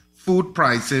smarter. Food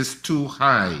prices too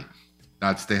high.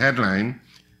 That's the headline.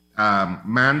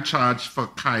 Man charged for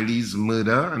Kylie's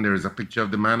murder, and there is a picture of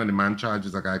the man, and the man charged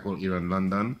is a guy called Aaron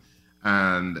London.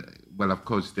 And, well, of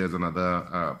course, there's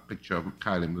another picture of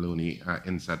Kylie Maloney,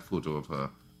 inside photo of her,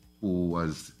 who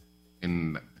was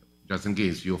in, just in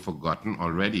case you've forgotten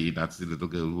already, that's the little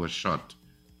girl who was shot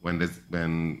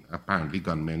when apparently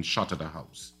gunmen shot at her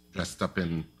house, dressed up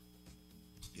in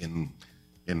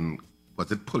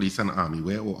was it police and army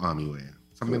wear or army wear?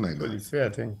 Something like that. Police wear, I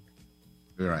think.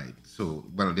 Right. So,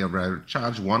 well, they have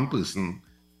charged one person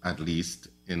at least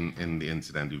in the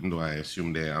incident, even though I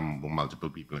assume there are multiple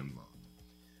people involved.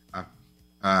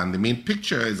 And the main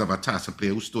picture is of a Tassa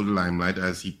player who stole the limelight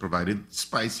as he provided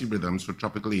spicy rhythms for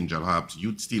Tropical Angel Harp's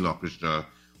Youth Steel Orchestra,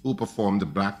 who performed the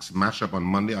Blacks mashup on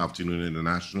Monday afternoon in the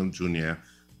National Junior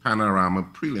Panorama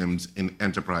Prelims in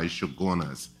Enterprise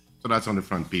Shogunas. So that's on the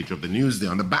front page of the news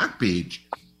there. On the back page,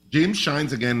 James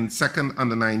shines again in second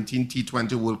under-19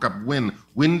 T20 World Cup win.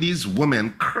 Windies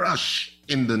women crush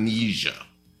Indonesia.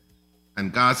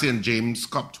 And Garcia and James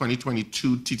Cup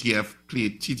 2022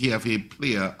 TTFA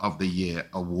Player of the Year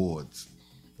Awards.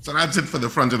 So that's it for the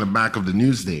front and the back of the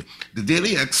news day. The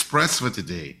Daily Express for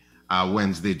today,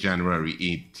 Wednesday, January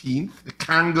 18th. The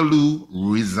Kangaloo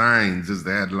resigns is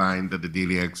the headline that the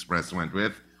Daily Express went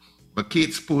with.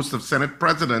 Vacates post of Senate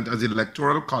President as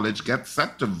Electoral College gets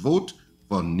set to vote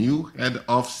for new head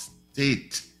of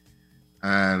state.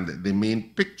 And the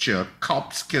main picture,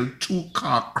 cops kill 2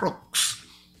 car crooks.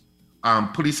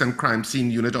 Police and crime scene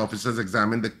unit officers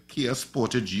examined the Kia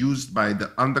Sportage used by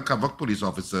the undercover police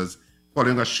officers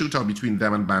following a shootout between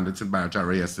them and bandits in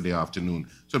Barratara yesterday afternoon.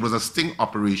 So it was a sting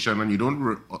operation, and you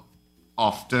don't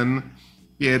often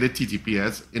hear the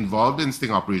TTPS involved in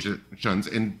sting operations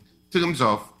in terms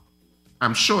of,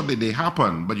 I'm sure that they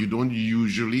happen, but you don't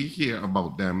usually hear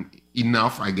about them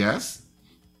enough, I guess.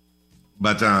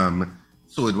 But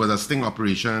so it was a sting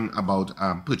operation about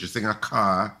purchasing a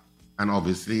car. And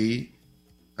obviously,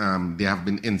 there have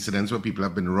been incidents where people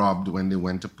have been robbed when they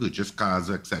went to purchase cars,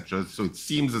 etc. So it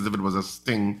seems as if it was a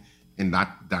sting in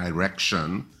that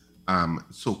direction.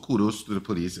 So kudos to the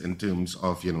police in terms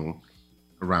of,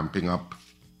 ramping up,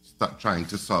 trying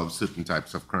to solve certain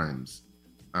types of crimes.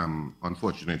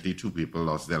 Unfortunately, 2 people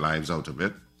lost their lives out of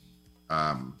it.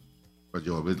 But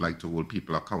you always like to hold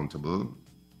people accountable.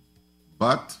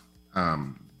 But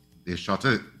they shot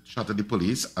at the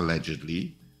police,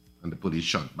 allegedly, and the police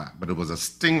shot back. But it was a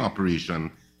sting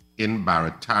operation in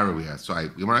Barataria. So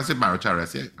when I say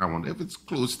Barataria, I wonder if it's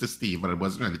close to Steve, but it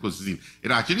wasn't really close to Steve.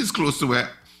 It actually is close to where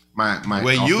my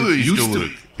where you office used to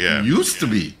work. Yeah. Used to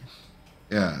be.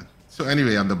 Yeah. So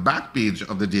anyway, on the back page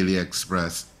of the Daily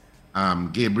Express,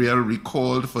 Gabriel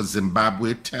recalled for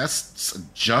Zimbabwe tests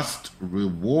just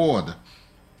reward.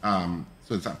 So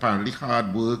it's apparently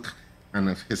hard work and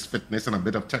his fitness and a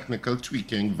bit of technical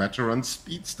tweaking. Veteran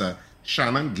speedster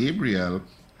Shannon Gabriel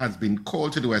has been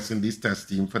called to the West Indies test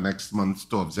team for next month's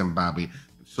tour of Zimbabwe.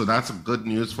 So that's good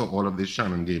news for all of the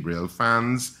Shannon Gabriel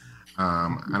fans.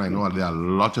 And I know there are a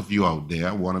lot of you out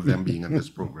there, one of them being in this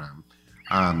program.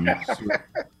 So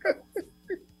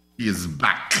he is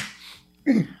back.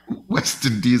 West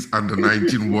Indies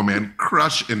under-19 women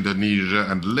crush Indonesia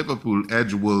and Liverpool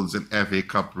edge Wolves in FA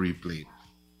Cup replay.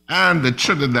 And the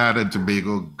Trinidad and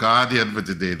Tobago Guardian for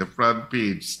today, the front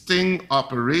page, sting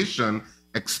operation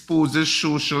exposes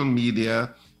social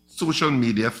media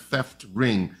theft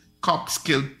ring. Cops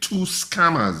killed 2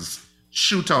 scammers.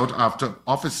 Shootout after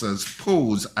officers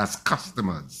pose as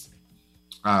customers.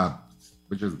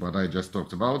 Which is what I just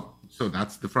talked about. So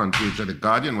that's the front page that the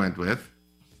Guardian went with.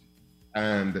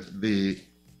 And the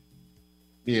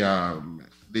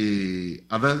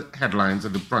other headlines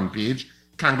at the front page: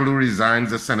 Kangaroo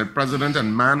resigns as Senate president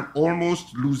and man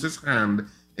almost loses hand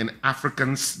in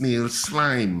African snail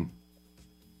slime.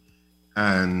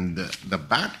 And the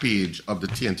back page of the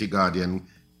TNT Guardian: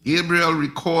 Gabriel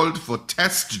recalled for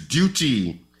test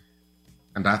duty.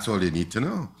 And that's all you need to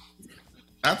know.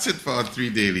 That's it for our 3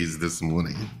 dailies this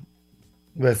morning.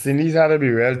 West Indies had to be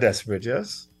real desperate,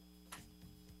 yes?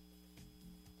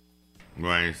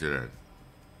 Why is that?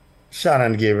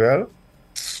 Shannon Gabriel.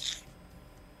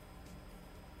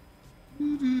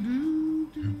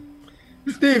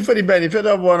 Steve, for the benefit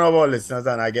of one of our listeners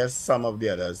and I guess some of the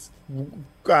others,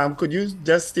 could you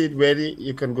just state where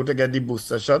you can go to get the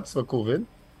booster shots for COVID?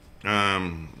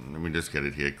 Let me just get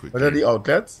it here quickly. What are the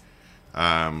outlets?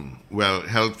 Well,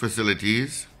 health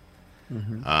facilities.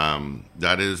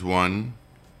 That is one.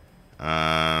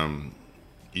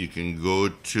 You can go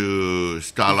to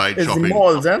Starlight Shopping. It's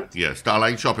malls, eh? Yeah,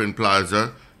 Starlight Shopping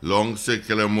Plaza, Long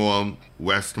Circular Mall,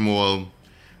 West Mall,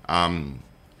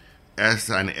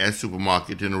 S&S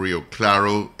Supermarket in Rio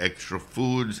Claro, Extra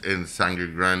Foods in Sangre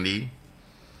Grande,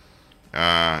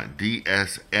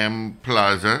 DSM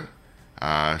Plaza,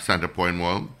 Santa Point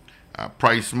Mall,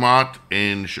 Price Mart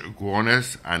in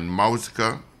Chaguanas and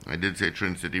Mauska. I did say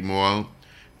Trin City Mall,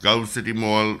 Gulf City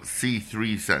Mall,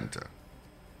 C3 Center.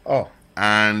 Oh.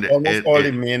 And almost all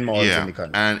the main malls in the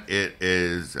country. And it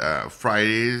is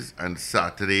Fridays and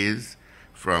Saturdays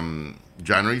from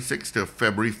January 6th to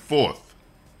February 4th.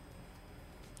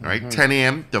 Right, 10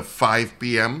 a.m. to 5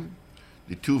 p.m.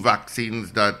 The 2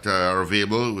 vaccines that are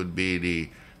available would be the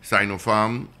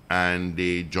Sinopharm and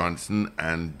the Johnson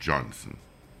 & Johnson.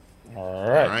 All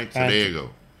right. All right, so there you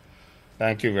go.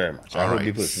 Thank you very much. I hope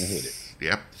the person heard it.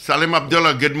 Yep. Salim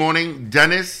Abdullah, good morning.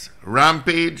 Dennis,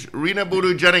 Rampage, Rena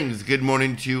Boodoo Jennings, good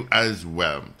morning to you as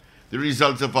well. The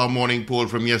results of our morning poll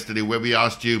from yesterday, where we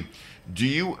asked you, do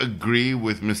you agree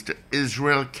with Mr.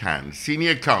 Israel Khan,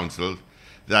 senior counsel,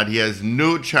 that he has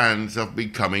no chance of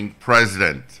becoming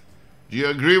president? Do you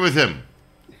agree with him?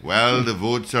 Well, the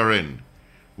votes are in.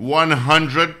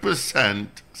 100%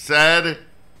 said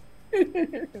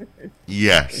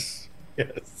yes.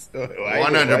 Yes.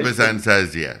 100%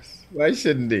 says yes. Why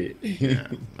shouldn't they? Yeah.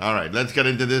 All right, let's get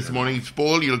into this morning's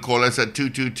poll. You'll call us at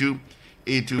 222-8255,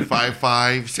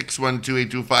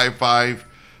 612-8255.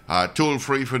 Toll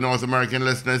free for North American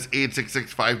listeners,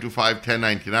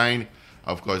 866-525-1099.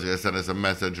 Of course, you can send us a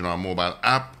message on our mobile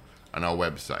app and our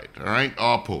website. All right,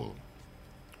 our poll.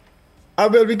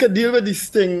 Well, we could deal with this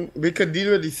thing. We could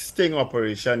deal with this sting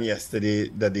operation yesterday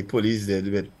that the police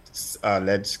did with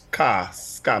alleged car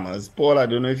scammers. Paul, I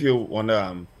don't know if you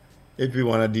wanna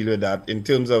deal with that in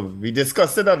terms of, we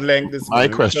discussed it at length this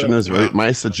morning.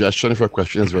 My suggestion for a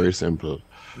question is very simple.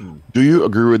 Do you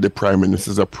agree with the Prime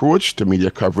Minister's approach to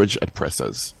media coverage at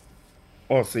presses?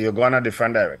 Oh, so you're going a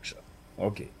different direction.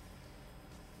 Okay.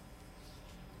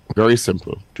 Very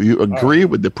simple. Do you agree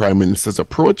with the Prime Minister's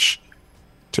approach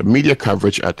to media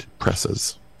coverage at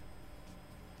presses?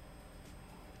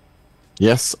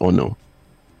 Yes or no?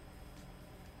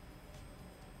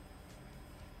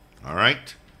 All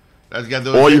right. Let's get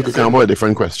those. Or you could come up with a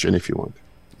different question if you want.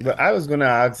 But I was going to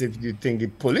ask if you think the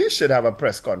police should have a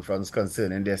press conference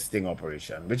concerning their sting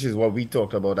operation, which is what we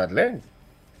talked about at length.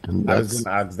 And I was going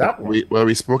to ask that one.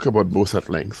 We spoke about both at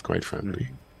length, quite frankly.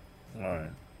 All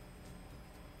right.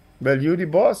 Well, you're the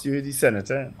boss. You're the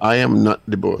senator. I am not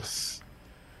the boss.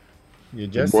 You The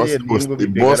just boss, say your name will be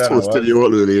the bigger boss than hosted ours. you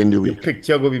all early in the Your week.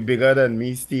 picture will be bigger than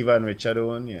me, Steve, and Richard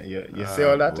Owen. You say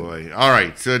all that? Boy. All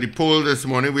right. So the poll this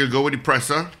morning, we'll go with the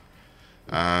presser.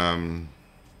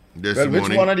 This Well, which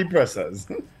morning. one of the pressers?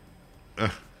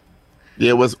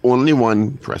 There was only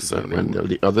one presser, Wendell.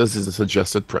 The others is a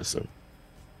suggested presser.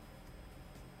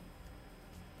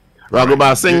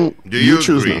 Raghubar Singh, Do you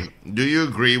choose agree? now. Do you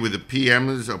agree with the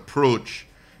PM's approach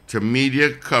to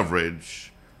media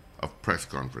coverage of press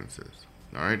conferences?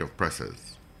 All right, of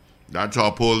presses. That's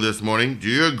our poll this morning. Do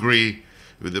you agree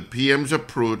with the PM's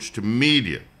approach to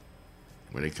media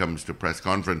when it comes to press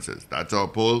conferences? That's our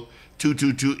poll.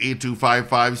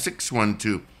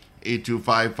 222-8255,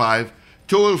 612-8255.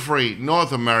 Toll free,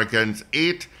 North Americans,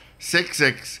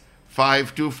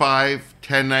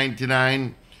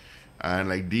 866-525-1099. And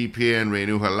like DP and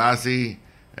Renu Halasi,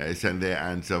 send their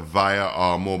answer via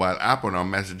our mobile app on our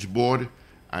message board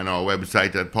and our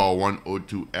website at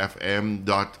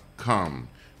power102fm.com.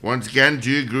 Once again,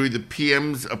 do you agree with the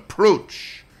PM's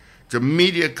approach to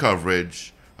media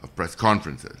coverage of press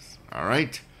conferences? All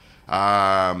right.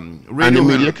 And the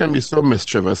media can be so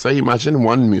mischievous. I imagine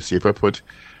one newspaper put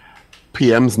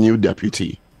PM's new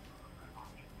deputy.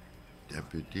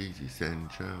 Deputy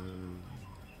Essential.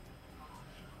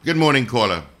 Good morning,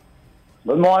 caller.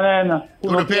 Good morning.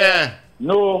 Kunapir.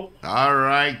 No. All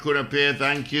right, Kunapir,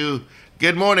 thank you.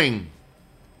 Good morning.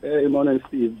 Hey, morning,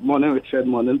 Steve. Morning, Richard.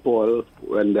 Morning, Paul.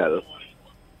 Wendell.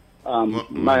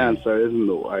 My answer is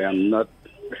no. I am not.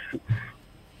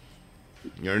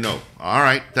 You're no. All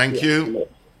right, thank you. No.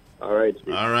 All right,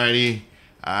 Steve. All righty.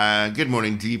 Good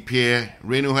morning, DP.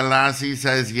 Renu Halasi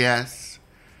says yes.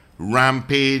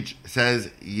 Rampage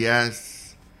says yes.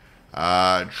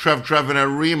 Trev and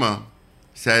Arima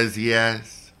says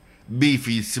yes.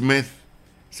 Beefy Smith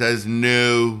says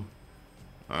no.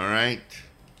 All right.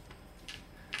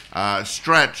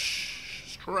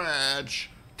 Stretch.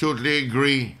 Totally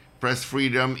agree. Press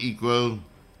freedom equal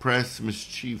press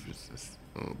mischievousness.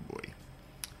 Oh boy.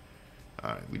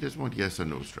 All right. We just want yes or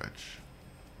no, Stretch.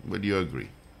 Would you agree?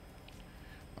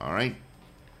 All right.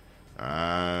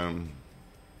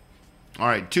 All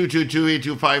right,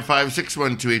 222-8255,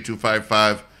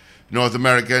 612-8255. North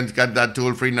Americans got that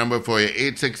toll-free number for you,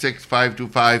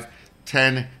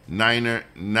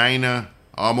 866-525-1099.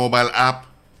 Our mobile app,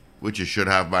 which you should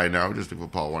have by now, just look for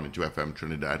Power 102 FM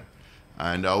Trinidad.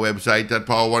 And our website at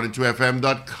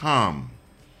power102fm.com.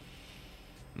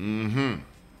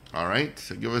 All right,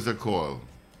 so give us a call.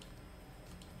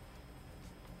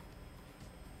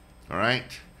 All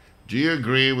right. Do you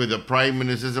agree with the Prime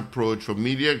Minister's approach for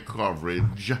media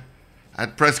coverage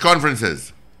at press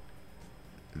conferences?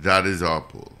 That is our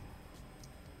poll.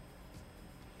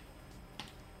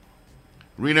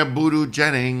 Rena Boodoo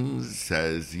Jennings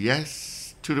says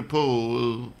yes to the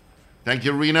poll. Thank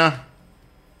you, Rena.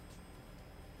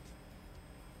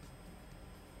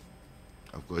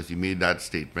 Of course, he made that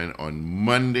statement on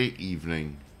Monday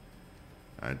evening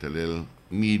at a little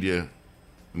media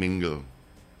mingle.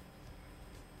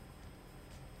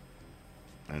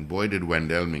 And boy, did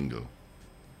Wendell mingle.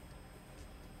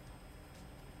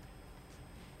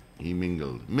 He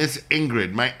mingled. Miss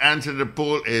Ingrid, my answer to the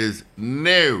poll is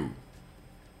no.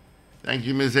 Thank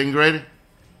you, Miss Ingrid.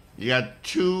 You got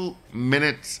 2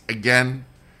 minutes again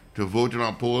to vote on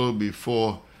our poll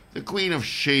before the Queen of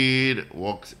Shade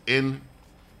walks in.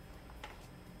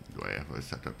 Do I have a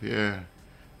setup here?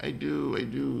 I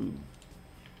do.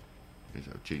 Yes,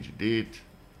 I'll change the date.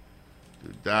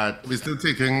 Do that. We're still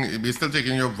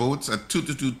taking your votes at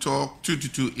 222-TALK,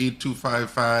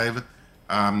 222-8255.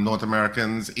 North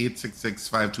Americans,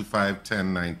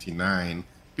 866-525-1099.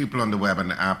 People on the web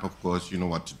and the app, of course, you know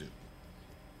what to do.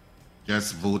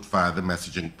 Just vote via the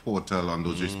messaging portal on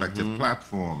those respective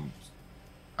platforms.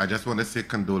 I just want to say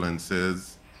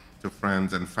condolences to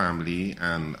friends and family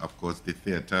and, of course, the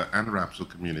theatre and Rapso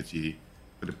community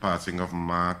for the passing of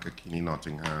Mark Akini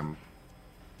Nottingham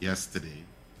yesterday,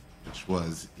 which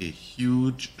was a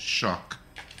huge shock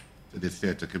to the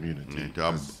theatre community.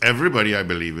 Everybody, I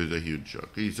believe, is a huge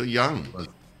shock. He's so young.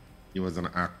 He was an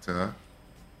actor.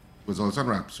 He was also a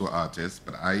Rapso artist,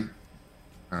 but I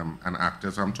am an actor,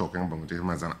 so I'm talking about him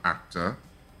as an actor.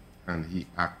 And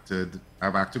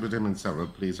I've acted with him in several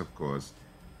plays, of course,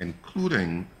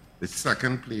 including the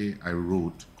second play I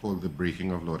wrote called The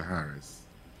Breaking of Lord Harris.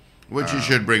 Which you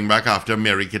should bring back after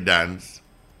America Dance.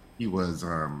 He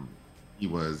America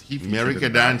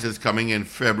Dance is coming in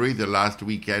February, the last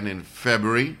weekend in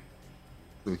February.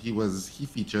 So he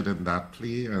featured in that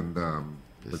play and the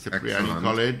was Cipriani excellent.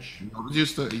 College. He always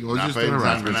used to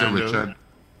harass me, say, Richard,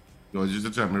 You always used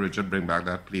to tell me, Richard, bring back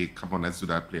that play. Come on, let's do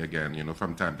that play again. You know,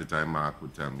 from time to time, Mark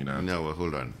would tell me that. No, well,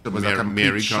 hold on. There was a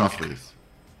complete shock please.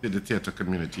 to the theatre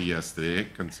community yesterday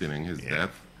concerning his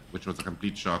death, which was a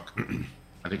complete shock.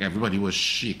 I think everybody was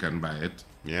shaken by it.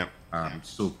 Yeah.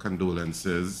 So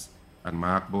condolences. And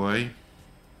Mark boy,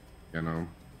 you know,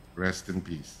 rest in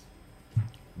peace.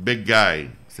 Big Guy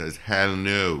says, hell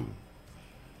no.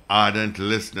 Ardent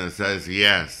listener says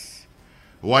yes.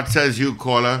 What says you,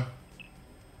 caller?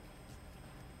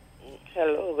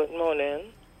 Hello, good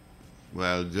morning.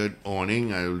 Well, good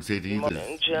morning. I will say to you,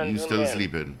 you still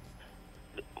sleeping.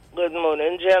 Good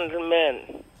morning,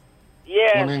 gentlemen.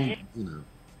 Yes. Morning.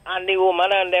 And the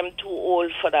woman and them too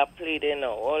old for that play, they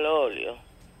know. All you.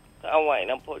 Can't whine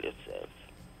and pull yourself.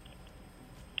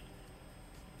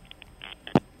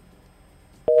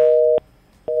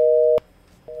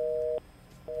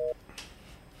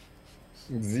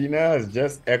 Zena has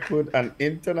just echoed an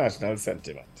international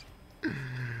sentiment.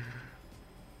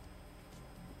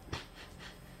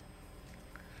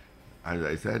 As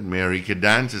I said, Mary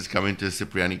Cadance is coming to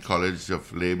Cipriani College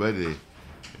of Labor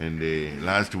in the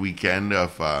last weekend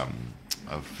of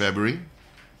February.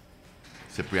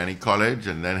 Cipriani College,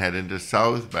 and then head into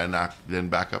South, then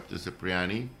back up to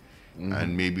Cipriani,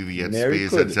 and maybe we get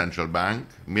space at Central Bank.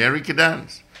 Mary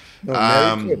Cadance.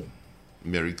 No,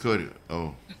 Mary could.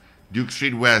 Oh. Duke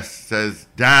Street West says,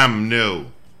 damn no.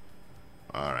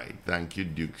 All right. Thank you,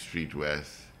 Duke Street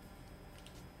West.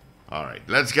 All right.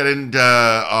 Let's get into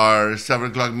our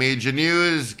 7 o'clock major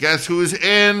news. Guess who's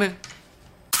in?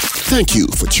 Thank you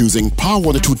for choosing Power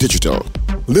 102 Digital.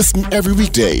 Listen every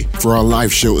weekday for our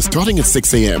live shows starting at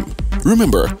 6 a.m.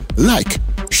 Remember, like,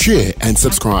 share, and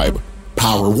subscribe.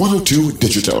 Power 102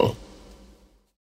 Digital.